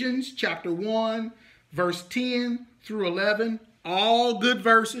 Ephesians chapter 1 verse 10 through 11. All good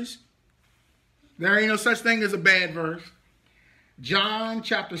verses. There ain't no such thing as a bad verse. John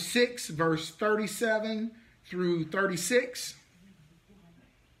chapter 6, verse 37 through 36.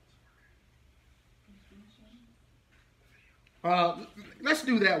 Let's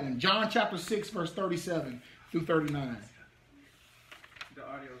do that one. John chapter 6, verse 37 through 39. The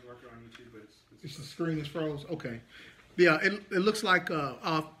audio is working on YouTube, but it's The screen is froze? Okay. Yeah, it looks like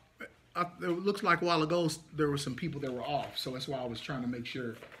it looks like a while ago there were some people that were off, so that's why I was trying to make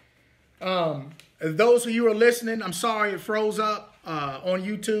sure. Those of you who are listening, I'm sorry it froze up on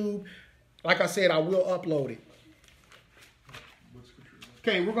YouTube. Like I said, I will upload it.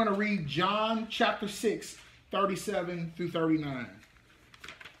 Okay, we're going to read John chapter 6, 37 through 39.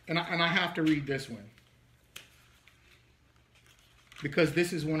 And I have to read this one, because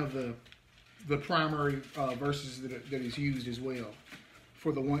this is one of the primary verses that is used as well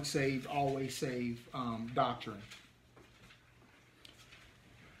for the once saved, always saved doctrine.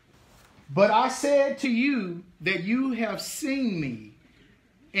 But I said to you that you have seen me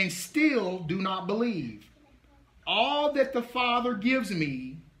and still do not believe. All that the Father gives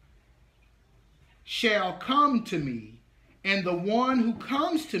me shall come to me, and the one who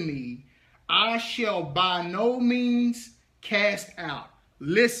comes to me I shall by no means cast out.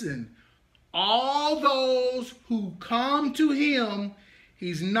 Listen, all those who come to him,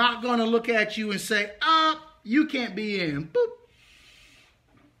 he's not going to look at you and say, you can't be in. Boop.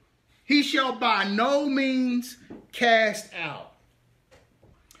 He shall by no means cast out.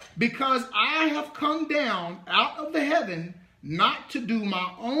 Because I have come down out of the heaven, not to do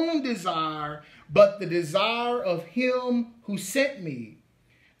my own desire, but the desire of him who sent me.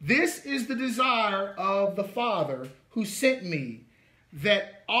 This is the desire of the Father who sent me,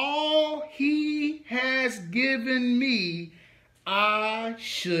 that all he has given me, I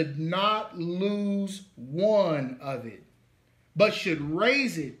should not lose one of it, but should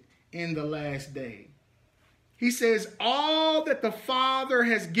raise it in the last day. He says, all that the Father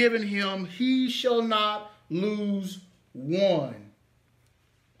has given him, he shall not lose one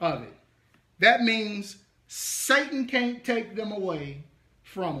of it. That means Satan can't take them away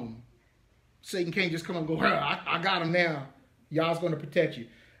from him. Satan can't just come and go, I got him now. Y'all's going to protect you.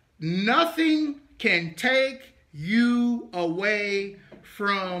 Nothing can take you away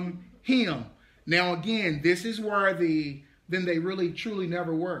from him. Now, again, this is where then they really truly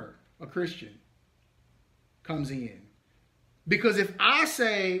never were a Christian comes in. Because if I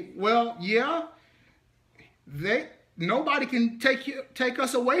say, well, yeah, nobody can take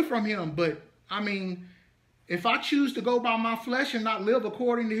us away from him, but I mean, if I choose to go by my flesh and not live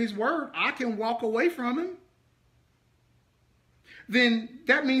according to his word, I can walk away from him. Then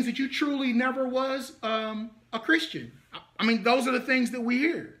that means that you truly never was a Christian. I mean, those are the things that we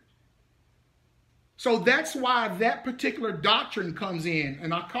hear. So that's why that particular doctrine comes in.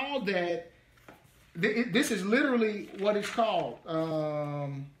 And I call that, this is literally what it's called.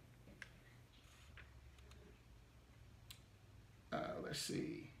 Let's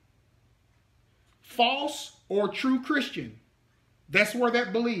see. False or true Christian. That's where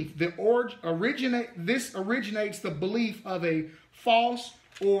that belief, this originates the belief of a false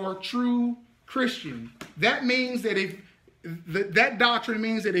or true Christian. That means that that doctrine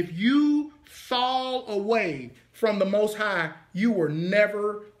means that if you fall away from the Most High, you were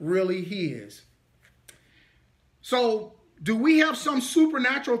never really His. So, do we have some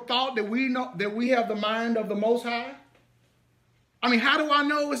supernatural thought that we know that we have the mind of the Most High? I mean, how do I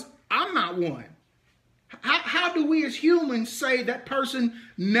know I'm not one? How do we as humans say that person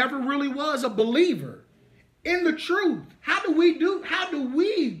never really was a believer in the truth? How do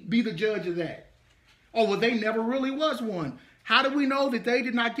we be the judge of that? Oh, well, they never really was one. How do we know that they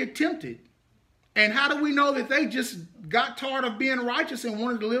did not get tempted? And how do we know that they just got tired of being righteous and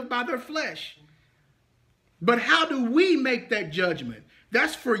wanted to live by their flesh? But how do we make that judgment?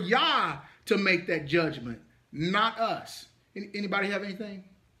 That's for Yah to make that judgment, not us. Anybody have anything?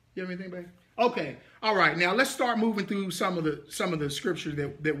 You have anything, babe? Okay. All right. Now let's start moving through some of the scriptures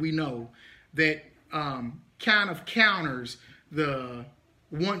that we know that kind of counters the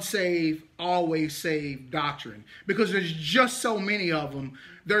once saved, always saved doctrine. Because there's just so many of them.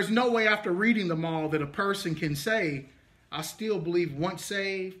 There's no way after reading them all that a person can say, I still believe once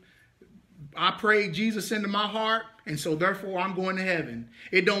saved. I prayed Jesus into my heart, and so therefore I'm going to heaven.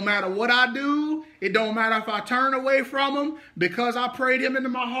 It don't matter what I do. It don't matter if I turn away from him. Because I prayed him into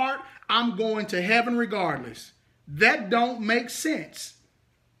my heart, I'm going to heaven regardless. That don't make sense.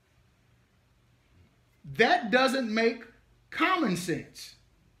 That doesn't make common sense.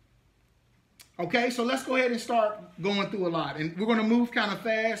 Okay, so let's go ahead and start going through a lot. And we're going to move kind of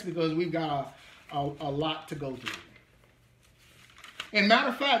fast because we've got a lot to go through. And matter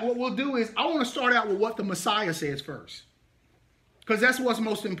of fact, what we'll do is I want to start out with what the Messiah says first. Because that's what's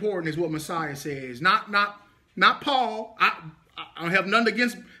most important is what Messiah says. Not Paul. I don't have nothing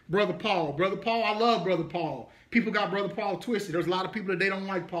against Brother Paul. Brother Paul, I love Brother Paul. People got Brother Paul twisted. There's a lot of people that they don't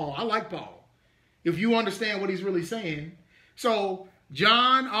like Paul. I like Paul. If you understand what he's really saying. So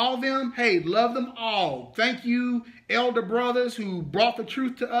John, all of them, hey, love them all. Thank you, elder brothers who brought the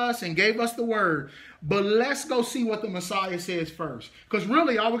truth to us and gave us the word. But let's go see what the Messiah says first. Because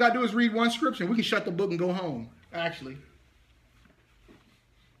really, all we got to do is read one scripture. We can shut the book and go home, actually.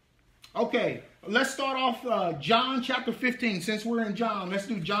 Okay, let's start off John chapter 15. Since we're in John, let's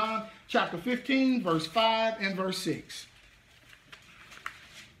do John chapter 15, verse 5 and verse 6.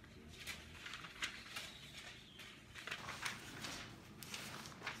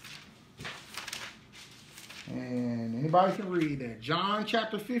 And anybody can read that. John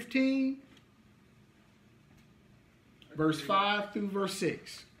chapter 15, verse 5 through verse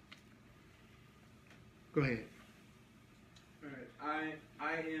 6. Go ahead. All right.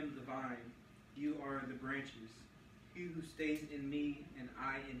 I am the vine. You are the branches. He who stays in me and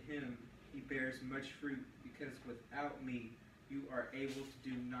I in him, he bears much fruit, because without me you are able to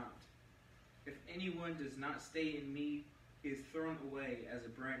do naught. If anyone does not stay in me, he is thrown away as a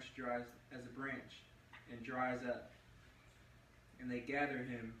branch and dries up. And they gather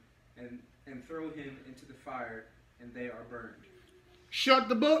him and throw him into the fire, and they are burned. Shut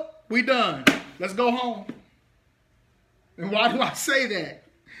the book. We done. Let's go home. And why do I say that?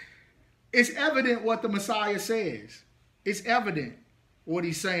 It's evident what the Messiah says. It's evident what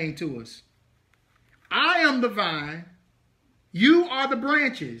he's saying to us. I am the vine. You are the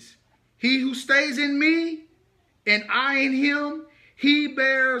branches. He who stays in me and I in him, he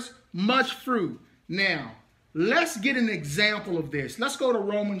bears much fruit. Now, let's get an example of this. Let's go to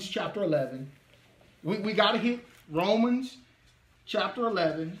Romans chapter 11. We got to hit Romans chapter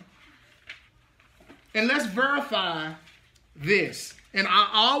 11. And let's verify this. And I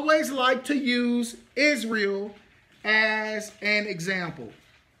always like to use Israel as an example.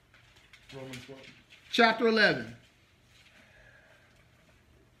 Romans what? Chapter 11.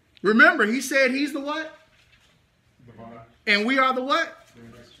 Remember, he said he's the what? The vine. And we are the what?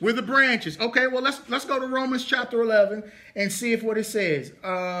 We're the branches. Okay, well, let's go to Romans chapter 11 and see if what it says.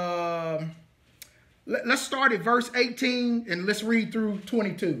 Let's start at verse 18 and let's read through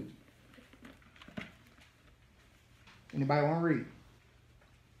 22. Anybody want to read?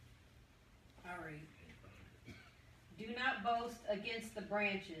 All right. Do not boast against the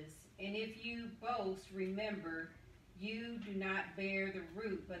branches, and if you boast, remember, you do not bear the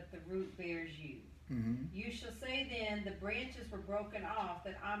root, but the root bears you. Mm-hmm. You shall say then, the branches were broken off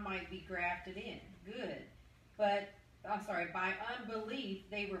that I might be grafted in. Good. But by unbelief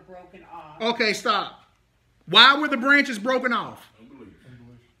they were broken off. Okay, stop. Why were the branches broken off?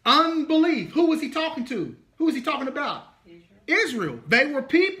 Unbelief. Who was he talking to? Who was he talking about? Israel. They were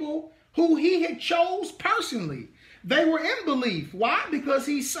people who he had chose personally. They were in belief. Why? Because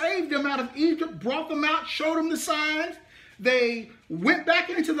he saved them out of Egypt, brought them out, showed them the signs. They went back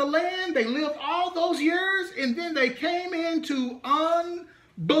into the land. They lived all those years, and then they came into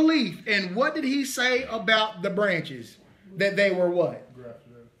unbelief. And what did he say about the branches? That they were what?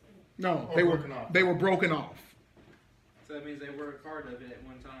 No, they were broken off. So that means they were a part of it at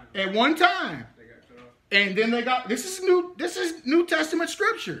one time. At one time. They got cut off. And then they got, this is New Testament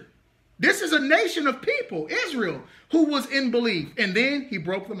scripture. This is a nation of people, Israel, who was in belief. And then he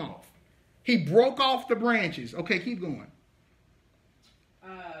broke them off. He broke off the branches. Okay, keep going.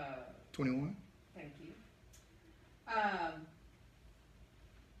 21. Thank you.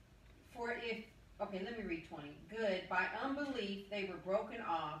 Let me read 20. Good. By unbelief they were broken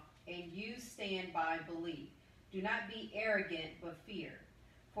off, and you stand by belief. Do not be arrogant, but fear.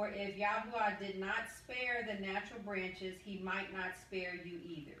 For if Yahuwah did not spare the natural branches, he might not spare you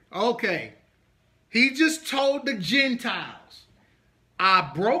either. Okay. He just told the Gentiles, I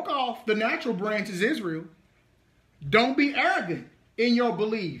broke off the natural branches, Israel. Don't be arrogant in your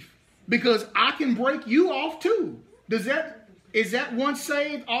belief, because I can break you off too. Is that once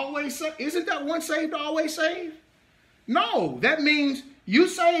saved, always saved? Isn't that once saved, always saved? No, that means you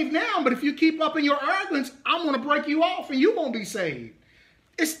saved now, but if you keep up in your arrogance, I'm going to break you off and you won't be saved.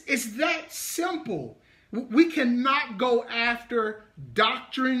 It's that simple. We cannot go after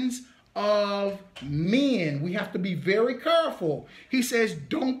doctrines of men. We have to be very careful. He says,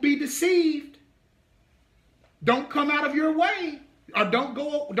 don't be deceived. Don't come out of your way, or don't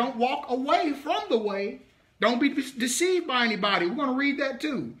walk away from the way. Don't be deceived by anybody. We're going to read that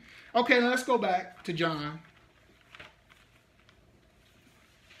too. Okay, now let's go back to John.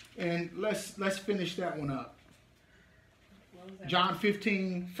 And let's finish that one up. John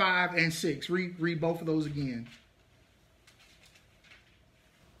 15, 5 and 6. Read both of those again.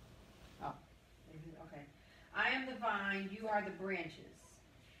 Oh, okay. I am the vine, you are the branches.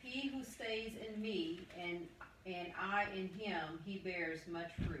 He who stays in me and I in him, he bears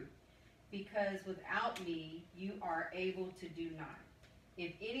much fruit. Because without me, you are able to do nothing.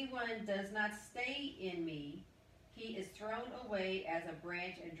 If anyone does not stay in me, he is thrown away as a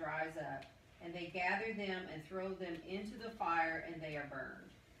branch and dries up. And they gather them and throw them into the fire, and they are burned.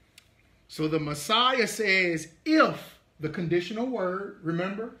 So the Messiah says, if, the conditional word,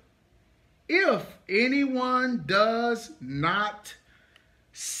 remember? If anyone does not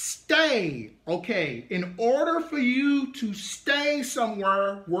stay. Okay, in order for you to stay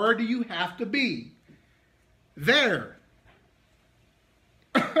somewhere, where do you have to be? There.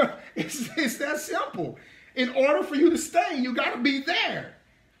 It's that simple. In order for you to stay, you got to be there.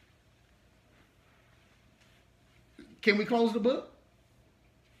 Can we close the book?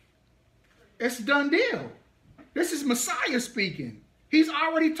 It's a done deal. This is Messiah speaking. He's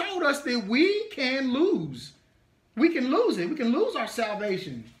already told us that we can lose. We can lose it. We can lose our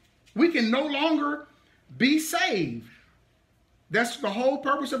salvation. We can no longer be saved. That's the whole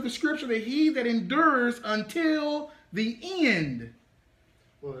purpose of the scripture, that he that endures until the end.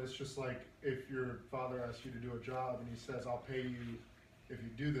 Well, it's just like if your father asks you to do a job and he says, I'll pay you if you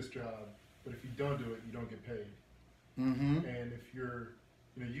do this job, but if you don't do it, you don't get paid. Mm-hmm. And if you're,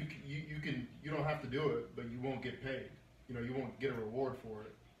 you don't have to do it, but you won't get paid. You won't get a reward for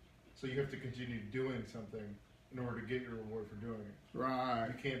it. So you have to continue doing something in order to get your reward for doing it. Right.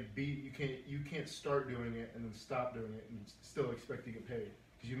 You can't start doing it and then stop doing it and still expect to get paid,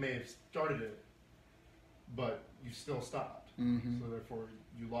 because you may have started it, but you still stopped. Mm-hmm. So therefore,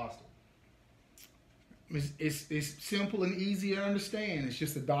 you lost it. It's simple and easy to understand. It's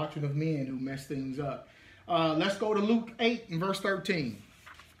just the doctrine of men who mess things up. Let's go to Luke 8 and verse 13.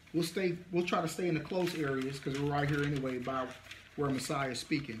 We'll try to stay in the close areas because we're right here anyway by where Messiah is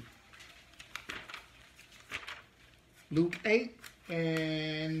speaking. Luke 8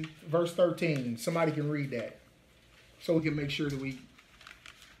 and verse 13. Somebody can read that so we can make sure that we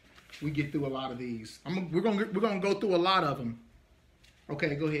get through a lot of these. We're gonna go through a lot of them.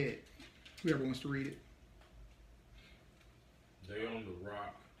 Okay, go ahead. Whoever wants to read it. They on the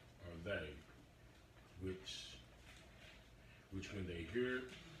rock are they, which when they hear it,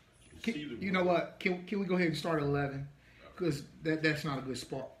 see the you know what? Can we go ahead and start at 11? Because that's not a good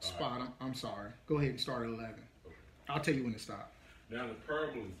spot. Right. I'm sorry. Go ahead and start at 11. Okay. I'll tell you when to stop. Now the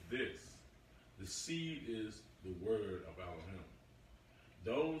parable is this: the seed is the word of Elohim.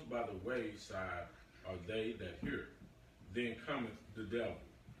 Those by the wayside are they that hear. Then cometh the devil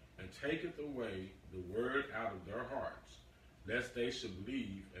and taketh away the word out of their hearts, lest they should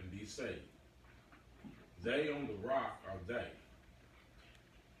believe and be saved. They on the rock are they,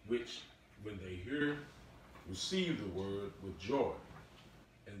 which, when they hear, receive the word with joy.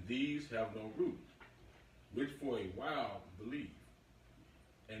 And these have no root, which for a while believe,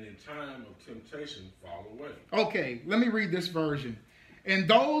 and in time of temptation fall away. Okay, let me read this version. And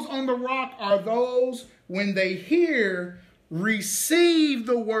those on the rock are those, when they hear, receive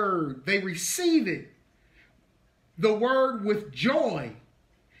the word. They receive it, the word with joy.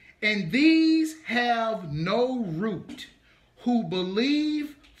 And these have no root, who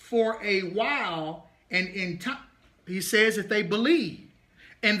believe for a while, and in time, he says that they believe,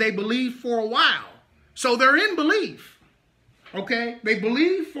 and they believe for a while. So they're in belief. Okay? They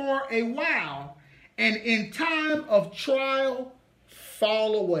believe for a while, and in time of trial,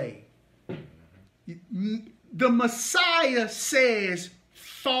 fall away. The Messiah says,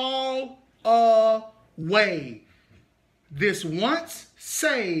 fall away. This once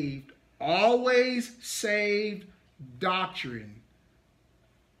saved, always saved doctrine.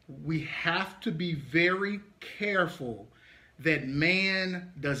 We have to be very careful that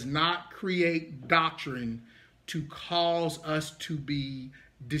man does not create doctrine to cause us to be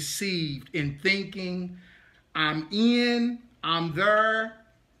deceived in thinking, I'm in, I'm there,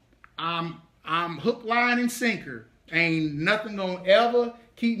 I'm hook, line, and sinker. Ain't nothing gonna ever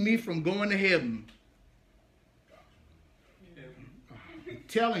keep me from going to heaven. I'm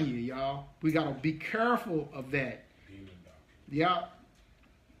telling you, y'all, we gotta be careful of that. Yeah.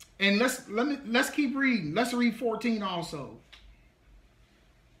 And let's keep reading. Let's read 14 also.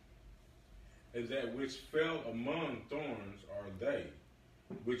 And that which fell among thorns are they,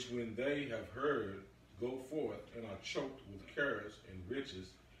 which when they have heard, go forth and are choked with cares and riches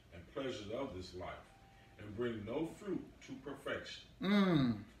and pleasures of this life, and bring no fruit to perfection.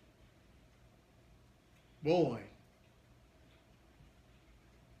 Boy.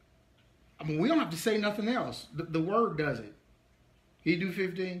 I mean, we don't have to say nothing else. The word does it. He do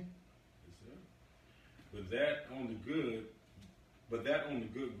 15? But that on the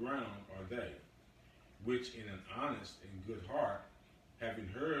good ground are they, which in an honest and good heart, having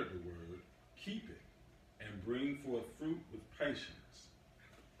heard the word, keep it, and bring forth fruit with patience.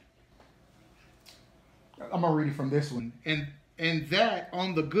 I'm going to read it from this one. And that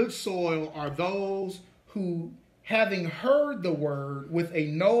on the good soil are those who, having heard the word with a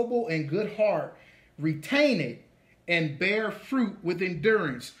noble and good heart, retain it and bear fruit with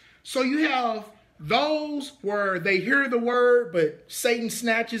endurance. So you have those where they hear the word, but Satan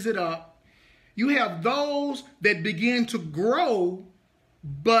snatches it up. You have those that begin to grow,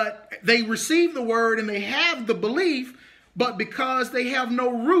 but they receive the word and they have the belief, but because they have no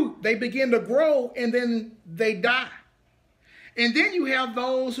root, they begin to grow and then they die. And then you have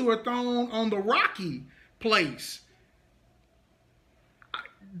those who are thrown on the rocky place.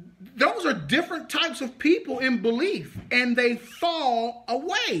 Those are different types of people in belief, and they fall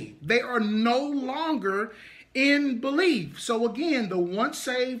away. They are no longer in belief. So again, the once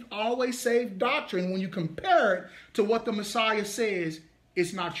saved, always saved doctrine, when you compare it to what the Messiah says,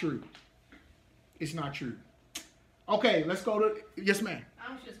 it's not true. It's not true. Okay, let's go to, yes ma'am.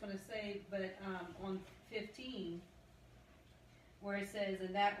 I was just going to say, but on 15, where it says,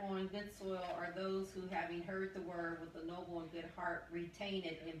 and that on good soil are those who, having heard the word with a noble and good heart, retain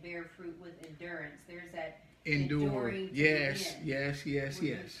it and bear fruit with endurance. There's that enduring to Yes, the end, yes, yes, where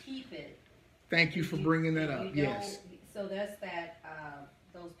yes. you keep it. Thank you for bringing that up. Yes. So that's that,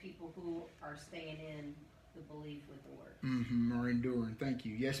 those people who are staying in the belief with the word. Or enduring. Thank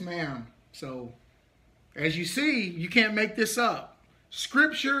you. Yes, ma'am. So, as you see, you can't make this up.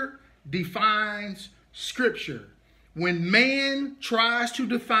 Scripture defines Scripture. When man tries to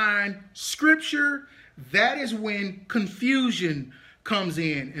define Scripture, that is when confusion comes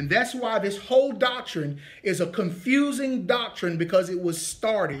in. And that's why this whole doctrine is a confusing doctrine, because it was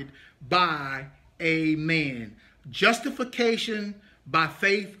started by a man. Justification by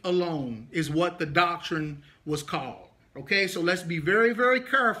faith alone is what the doctrine was called. Okay, so let's be very, very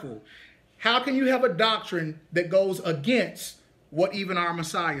careful. How can you have a doctrine that goes against what even our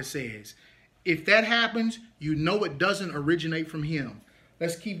Messiah says? If that happens, you know it doesn't originate from him.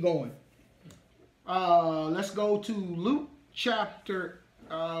 Let's keep going. Let's go to Luke chapter,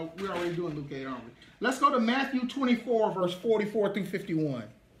 we're already doing Luke 8, aren't we? Let's go to Matthew 24, verse 44 through 51.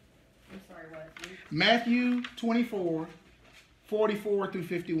 I'm sorry, what? Matthew 24, 44 through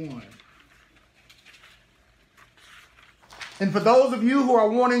 51. And for those of you who are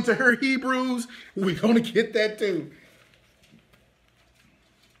wanting to hear Hebrews, we're going to get that too.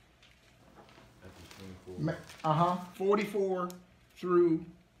 44 through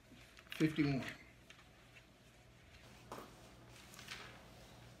 51.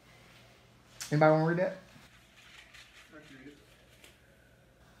 Anybody want to read that? I can read it.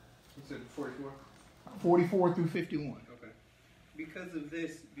 You said 44? 44 through 51. Okay. Because of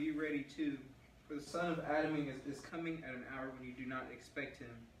this, be ready too, for the son of Adam is coming at an hour when you do not expect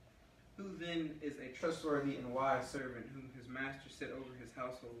him. Who then is a trustworthy and wise servant whom his master set over his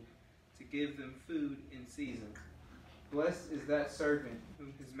household to give them food in season? Blessed is that servant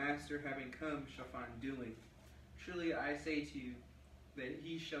whom his master, having come, shall find doing. Truly I say to you, that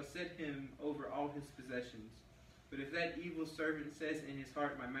he shall set him over all his possessions. But if that evil servant says in his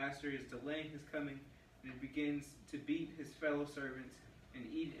heart, my master is delaying his coming, and begins to beat his fellow servants, and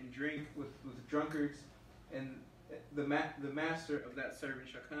eat and drink with drunkards, and the master of that servant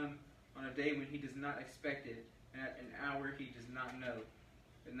shall come on a day when he does not expect it, and at an hour he does not know.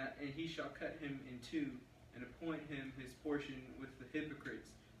 And he shall cut him in two, and appoint him his portion with the hypocrites.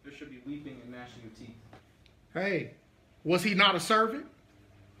 There shall be weeping and gnashing of teeth. Hey, was he not a servant?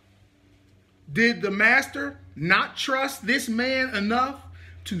 Did the master not trust this man enough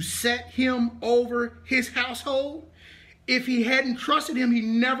to set him over his household? If he hadn't trusted him, he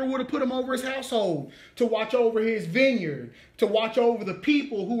never would have put him over his household to watch over his vineyard, to watch over the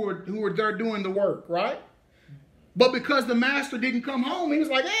people who were there doing the work, right? But because the master didn't come home, he was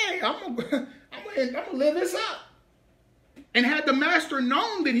like, hey, I'm gonna live this up. And had the master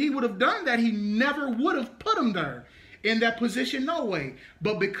known that he would have done that, he never would have put him there in that position, no way.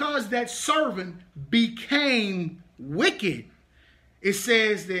 But because that servant became wicked, it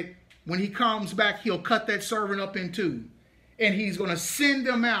says that when he comes back, he'll cut that servant up in two. And he's going to send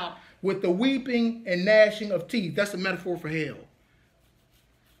them out with the weeping and gnashing of teeth. That's a metaphor for hell,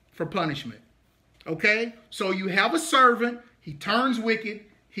 for punishment. Okay? So you have a servant, he turns wicked,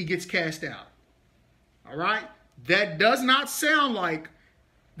 he gets cast out. All right? That does not sound like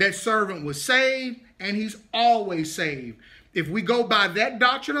that servant was saved and he's always saved. If we go by that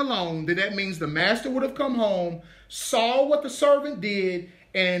doctrine alone, then that means the master would have come home, saw what the servant did,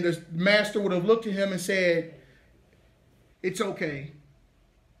 and the master would have looked at him and said, it's okay.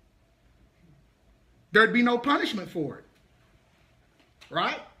 There'd be no punishment for it.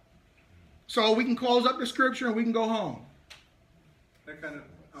 Right? So we can close up the scripture and we can go home. That kind of,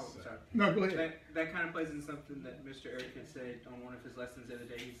 sorry. No, go ahead. That kind of plays into something that Mr. Eric had said on one of his lessons the other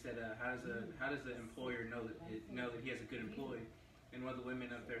day. He said, how does the employer know that he has a good employee? And one of the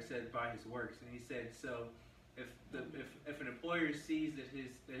women up there said, by his works. And he said, so if an employer sees that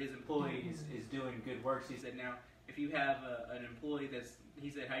his employee is doing good works, he said, now if you have an employee he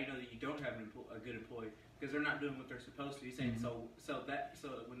said, how do you know that you don't have a good employee? Because they're not doing what they're supposed to. He's saying, so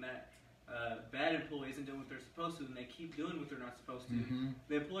when that bad employee isn't doing what they're supposed to, and they keep doing what they're not supposed to,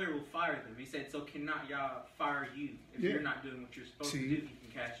 the employer will fire them. He said, so cannot y'all fire you if you're not doing what you're supposed to do? He can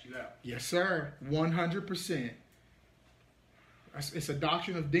cast you out. Yes, sir. 100%. It's a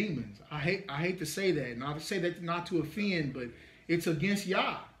doctrine of demons. I hate to say that, and I say that not to offend, but it's against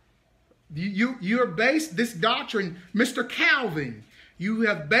Yah. You're based this doctrine, Mr. Calvin. You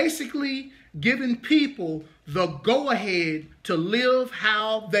have basically given people the go-ahead to live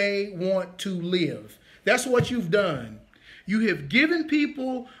how they want to live. That's what you've done. You have given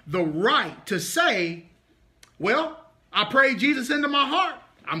people the right to say, well, I prayed Jesus into my heart.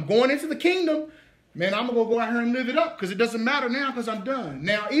 I'm going into the kingdom. Man, I'm going to go out here and live it up because it doesn't matter now because I'm done.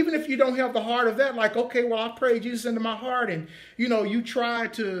 Now, even if you don't have the heart of that, like, okay, well, I prayed Jesus into my heart and, you try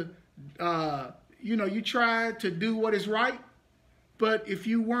to, do what is right. But if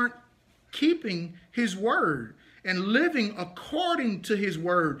you weren't keeping his word and living according to his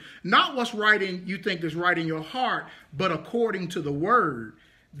word, not what's right you think is right in your heart, but according to the word,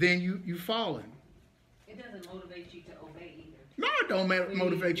 then you've fallen. It doesn't motivate you to obey either. No, it don't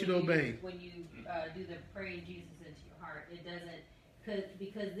motivate you to obey. When you do the praying Jesus into your heart, it doesn't,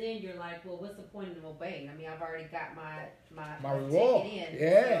 because then you're like, well, what's the point of obeying? I mean, I've already got my reward. Ticket in,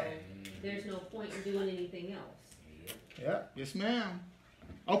 yeah. So there's no point in doing anything else. Yeah. Yes, ma'am.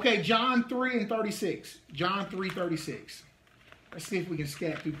 Okay, John 3 and 36. John 3:36. Let's see if we can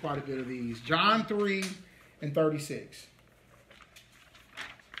scan through quite a bit of these. John 3 and 36.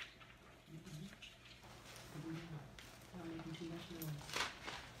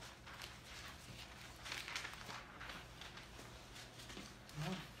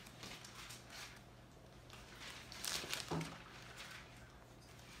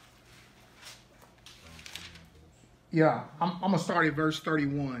 Yeah, I'm going to start at verse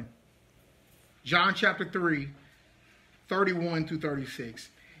 31. John chapter 3, 31 through 36.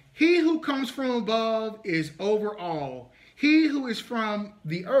 He who comes from above is over all. He who is from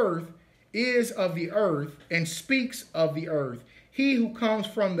the earth is of the earth and speaks of the earth. he who comes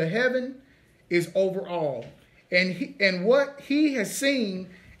from the heaven is over all. And what he has seen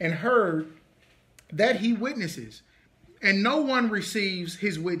and heard, that he witnesses, and no one receives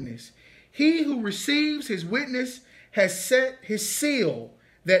his witness. He who receives his witness has set his seal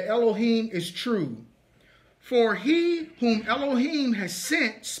that Elohim is true. For he whom Elohim has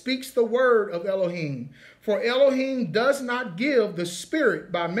sent speaks the word of Elohim. For Elohim does not give the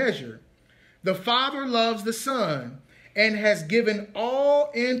Spirit by measure. The Father loves the Son and has given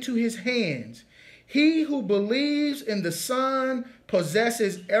all into his hands. He who believes in the Son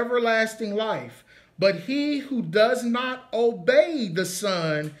possesses everlasting life. But he who does not obey the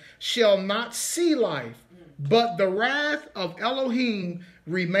Son shall not see life, but the wrath of Elohim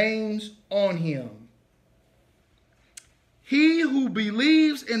remains on him. He who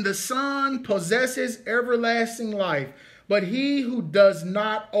believes in the Son possesses everlasting life, but he who does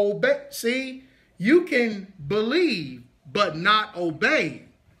not obey. See, you can believe, but not obey.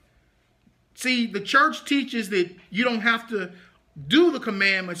 See, the church teaches that you don't have to do the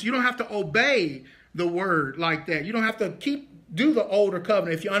commandments. You don't have to obey the word like that. You don't have to do the older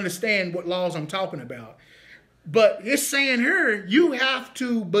covenant if you understand what laws I'm talking about. But it's saying here, you have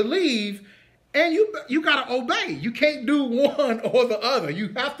to believe and you got to obey. You can't do one or the other. You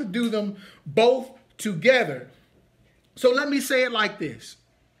have to do them both together. So let me say it like this.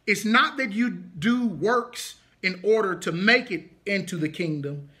 It's not that you do works in order to make it into the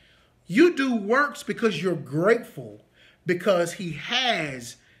kingdom. You do works because you're grateful, because he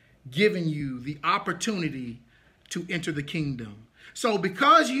has given you the opportunity to enter the kingdom. So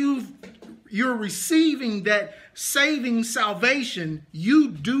because you're receiving that saving salvation, you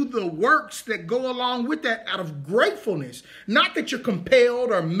do the works that go along with that out of gratefulness. Not that you're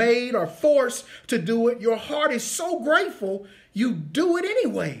compelled or made or forced to do it. Your heart is so grateful, you do it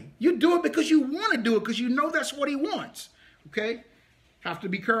anyway. You do it because you want to do it, because you know that's what he wants. Okay? Have to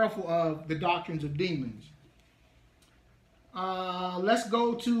be careful of the doctrines of demons. Let's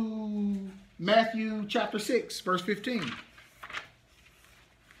go to Matthew chapter 6, verse 15.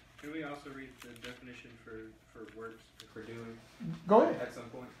 Can we also read the definition for works, for doing? Go ahead. At some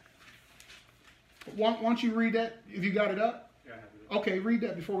point. Why don't you read that if you got it up? Yeah, I have it up. Okay, read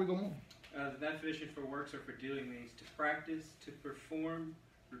that before we go on. The definition for works or for doing means to practice, to perform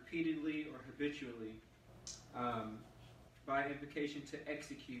repeatedly or habitually, by implication to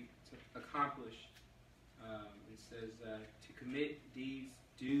execute, to accomplish. It says to commit deeds,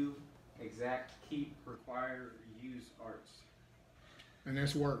 do, exact, keep, require, or use arts. And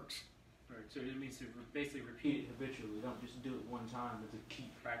that's works. Right, so it means to basically repeat it habitually. Don't just do it one time, but to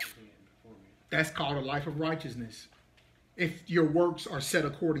keep practicing it and performing it. That's called a life of righteousness. If your works are set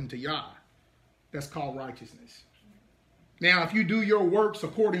according to Yah, that's called righteousness. Now, if you do your works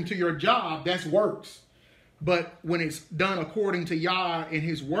according to your job, that's works. But when it's done according to Yah and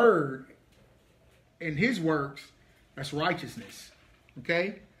his word and his works, that's righteousness.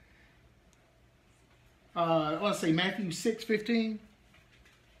 Okay? Let's say Matthew 6:15.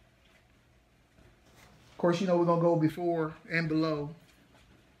 Of course, you know we're going to go before and below.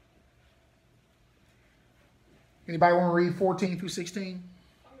 Anybody want to read 14 through 16?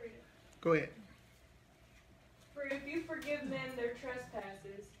 I'll read it. Go ahead. For if you forgive men their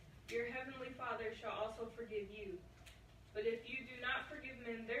trespasses, your heavenly Father shall also forgive you. But if you do not forgive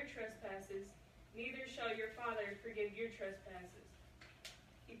men their trespasses, neither shall your Father forgive your trespasses.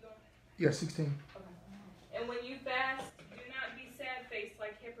 Keep going. Yeah, 16. Okay. And when you fast, do not be sad-faced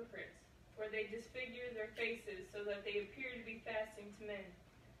like hypocrites, for they disfigure their faces so that they appear to be fasting to men.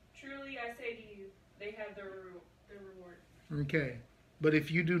 Truly I say to you, they have their reward. Okay. But if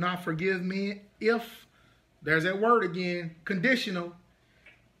you do not forgive me, there's that word again, conditional.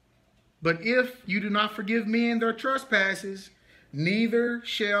 But if you do not forgive men their trespasses, neither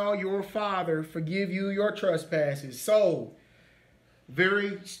shall your Father forgive you your trespasses. So,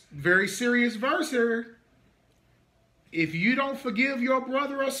 very, very serious verse here. If you don't forgive your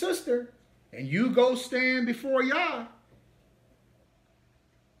brother or sister, and you go stand before Yah,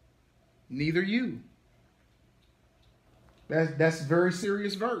 neither you. That's a very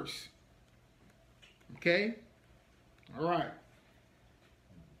serious verse. Okay? All right.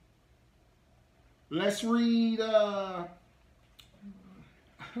 Let's read,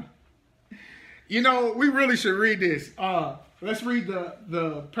 we really should read this. Let's read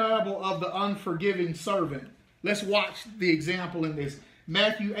the parable of the unforgiving servant. Let's watch the example in this.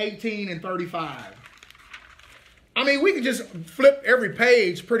 Matthew 18 and 35. I mean, we could just flip every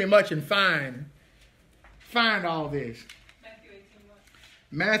page pretty much and find all this. Matthew 18 what?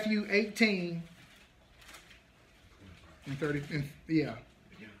 Matthew 18 and 30. Yeah.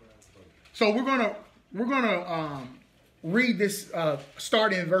 So we're gonna read this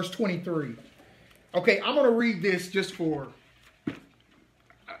starting in verse 23. Okay, I'm going to read this just for,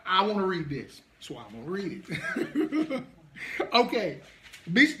 I want to read this. That's why I'm going to read it. Okay,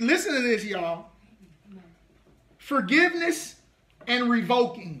 listen to this, y'all. Forgiveness and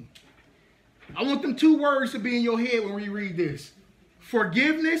revoking. I want them two words to be in your head when we read this.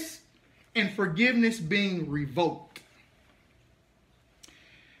 Forgiveness and forgiveness being revoked.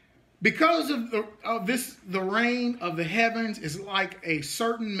 Because of this, the reign of the heavens is like a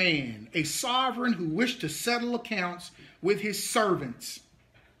certain man, a sovereign who wished to settle accounts with his servants.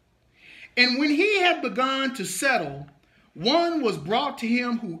 And when he had begun to settle, one was brought to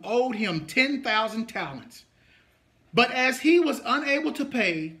him who owed him 10,000 talents. But as he was unable to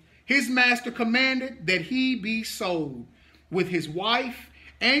pay, his master commanded that he be sold with his wife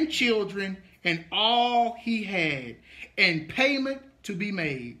and children and all he had, and payment to be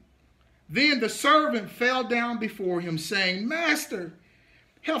made. Then the servant fell down before him, saying, Master,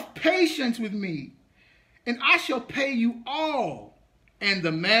 have patience with me, and I shall pay you all. And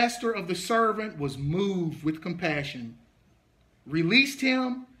the master of the servant was moved with compassion, released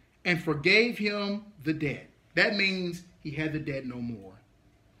him, and forgave him the debt. That means he had the debt no more.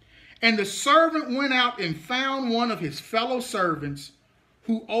 And the servant went out and found one of his fellow servants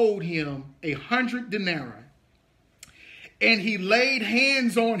who owed him 100 denarii. And he laid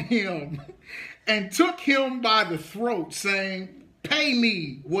hands on him and took him by the throat, saying, Pay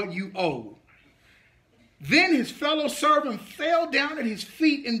me what you owe. Then his fellow servant fell down at his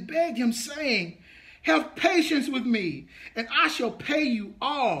feet and begged him, saying, Have patience with me, and I shall pay you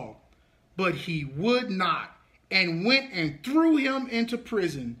all. But he would not, and went and threw him into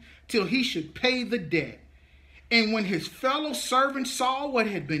prison till he should pay the debt. And when his fellow servants saw what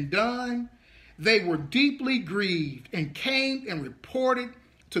had been done, they were deeply grieved and came and reported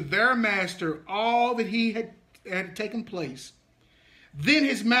to their master all that had taken place. Then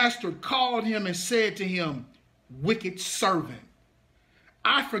his master called him and said to him, Wicked servant,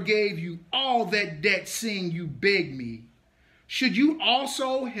 I forgave you all that debt, seeing you begged me. Should you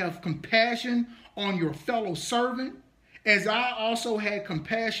also have compassion on your fellow servant, as I also had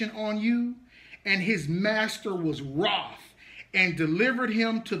compassion on you? And his master was wroth, and delivered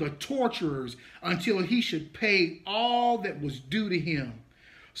him to the torturers until he should pay all that was due to him.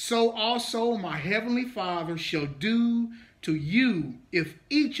 So also my heavenly Father shall do to you if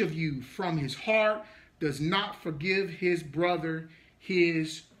each of you from his heart does not forgive his brother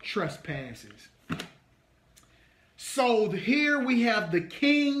his trespasses. So here we have the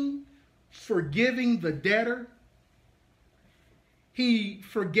king forgiving the debtor. He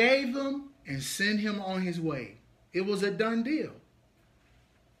forgave him and sent him on his way. It was a done deal.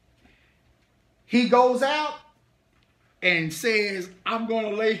 He goes out and says, I'm going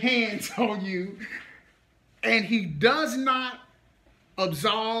to lay hands on you. And he does not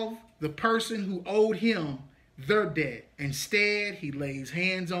absolve the person who owed him their debt. Instead, he lays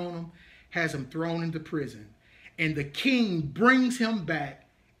hands on him, has him thrown into prison. And the king brings him back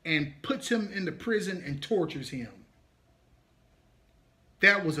and puts him into prison and tortures him.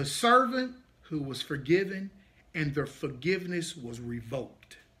 That was a servant who was forgiven, and their forgiveness was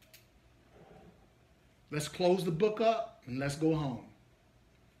revoked. Let's close the book up and let's go home.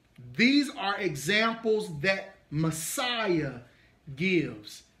 These are examples that Messiah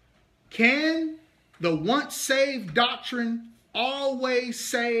gives. Can the once saved doctrine, always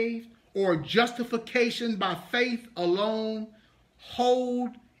saved, or justification by faith alone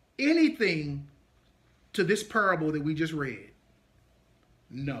hold anything to this parable that we just read?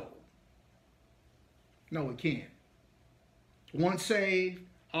 No. No, it can't. Once saved,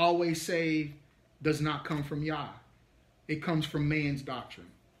 always saved does not come from Yah. It comes from man's doctrine.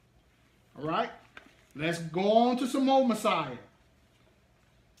 All right? Let's go on to some more Messiah.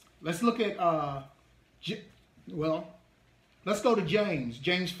 Let's look at, let's go to James.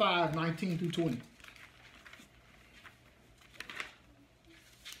 James 5, 19 through 20.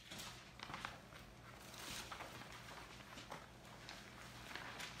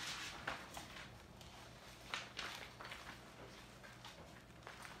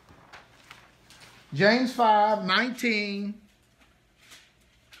 James 5, 19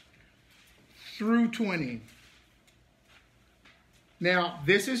 through 20. Now,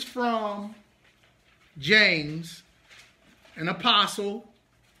 this is from James, an apostle,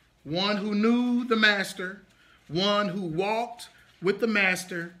 one who knew the master, one who walked with the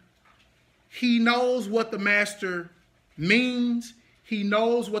master. He knows what the master means. He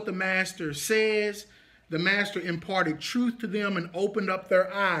knows what the master says. The master imparted truth to them and opened up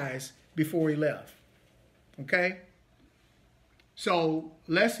their eyes before he left. Okay? So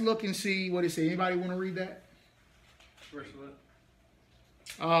let's look and see what it says. Anybody want to read that? Verse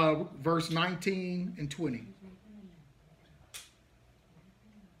what? Verse 19 and 20.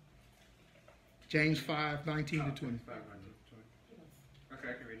 James 5, 19 to 20. 5, 19, 20. Okay,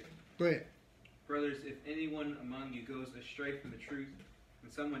 I can read it. Go ahead. Brothers, if anyone among you goes astray from the truth,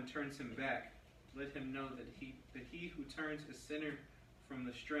 and someone turns him back, let him know that he who turns a sinner from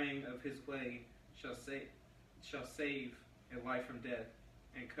the straying of his way shall save a life from death,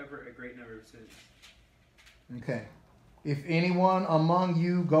 and cover a great number of sins. Okay. If anyone among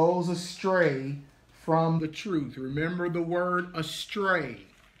you goes astray from the truth, remember the word astray.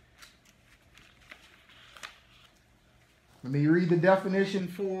 Let me read the definition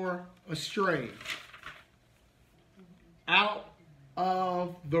for astray. Out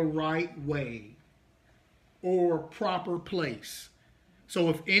of the right way or proper place. So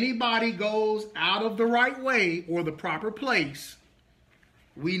if anybody goes out of the right way or the proper place,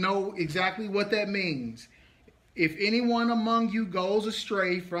 we know exactly what that means. If anyone among you goes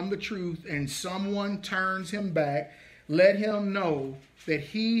astray from the truth and someone turns him back, let him know that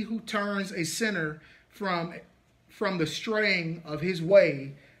he who turns a sinner from the straying of his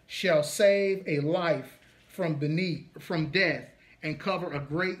way shall save a life from death and cover a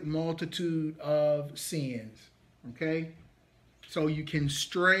great multitude of sins. Okay? So you can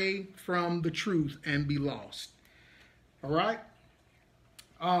stray from the truth and be lost. All right?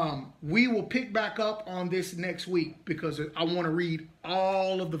 We will pick back up on this next week because I want to read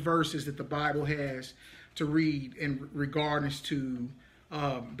all of the verses that the Bible has to read in regards to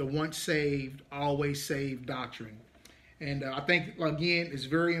the once saved, always saved doctrine. And I think, again, it's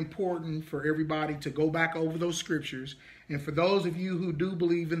very important for everybody to go back over those scriptures. And for those of you who do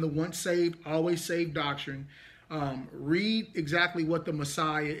believe in the once saved, always saved doctrine, read exactly what the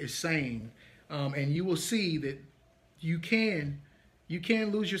Messiah is saying. And you will see that you can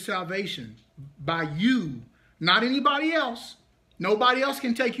lose your salvation by you, not anybody else. Nobody else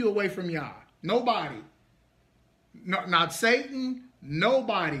can take you away from Yah. Nobody. Not Satan,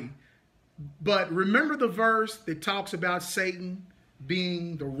 nobody. But remember the verse that talks about Satan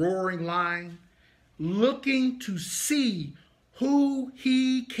being the roaring lion, looking to see who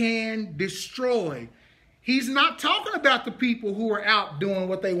he can destroy. He's not talking about the people who are out doing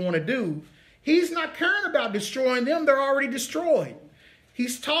what they want to do. He's not caring about destroying them. They're already destroyed.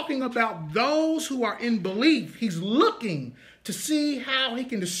 He's talking about those who are in belief. He's looking to see how he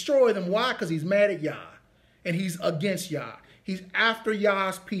can destroy them. Why? Because he's mad at Yah and he's against Yah. He's after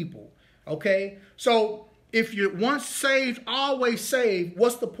Yah's people. Okay? So if you're once saved, always saved,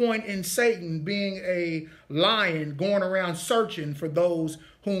 what's the point in Satan being a lion going around searching for those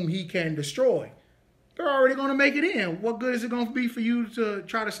whom he can destroy? They're already going to make it in. What good is it going to be for you to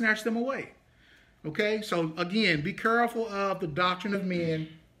try to snatch them away? Okay, so again, be careful of the doctrine of men.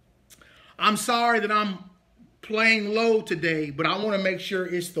 I'm sorry that I'm playing low today, but I want to make sure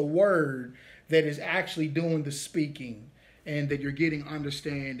it's the word that is actually doing the speaking and that you're getting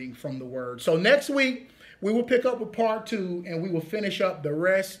understanding from the word. So next week, we will pick up with part 2 and we will finish up the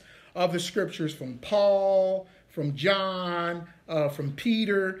rest of the scriptures from Paul, from John, from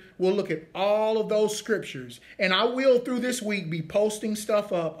Peter. We'll look at all of those scriptures. And I will, through this week, be posting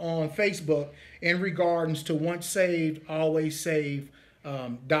stuff up on Facebook in regards to once saved, always saved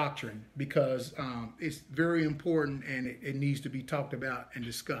doctrine, because it's very important and it needs to be talked about and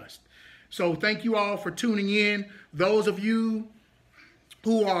discussed. So thank you all for tuning in. Those of you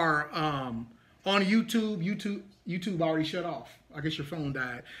who are on YouTube already shut off. I guess your phone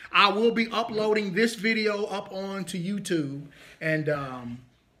died. I will be uploading this video up onto YouTube, and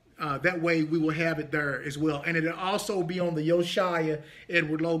that way we will have it there as well. And it'll also be on the Josiah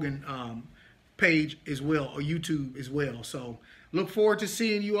Edward Logan page as well, or YouTube as well. So look forward to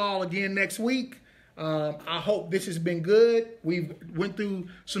seeing you all again next week. I hope this has been good. We've went through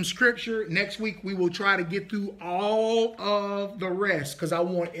some scripture. Next week we will try to get through all of the rest, because I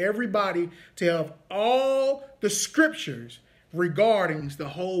want everybody to have all the scriptures regarding the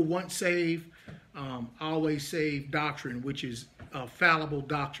whole once saved, always saved doctrine, which is a fallible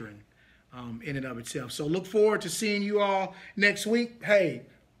doctrine in and of itself. So look forward to seeing you all next week. Hey,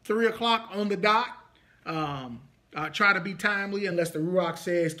 3 o'clock on the dot. Try to be timely, unless the Ruach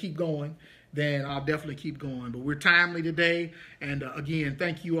says keep going, then I'll definitely keep going. But we're timely today. And again,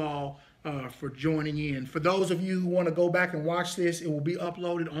 thank you all for joining in. For those of you who want to go back and watch this, it will be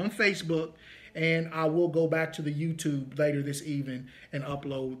uploaded on Facebook. And I will go back to the YouTube later this evening and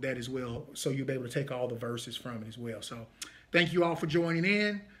upload that as well, so you'll be able to take all the verses from it as well. So thank you all for joining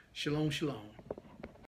in. Shalom, shalom.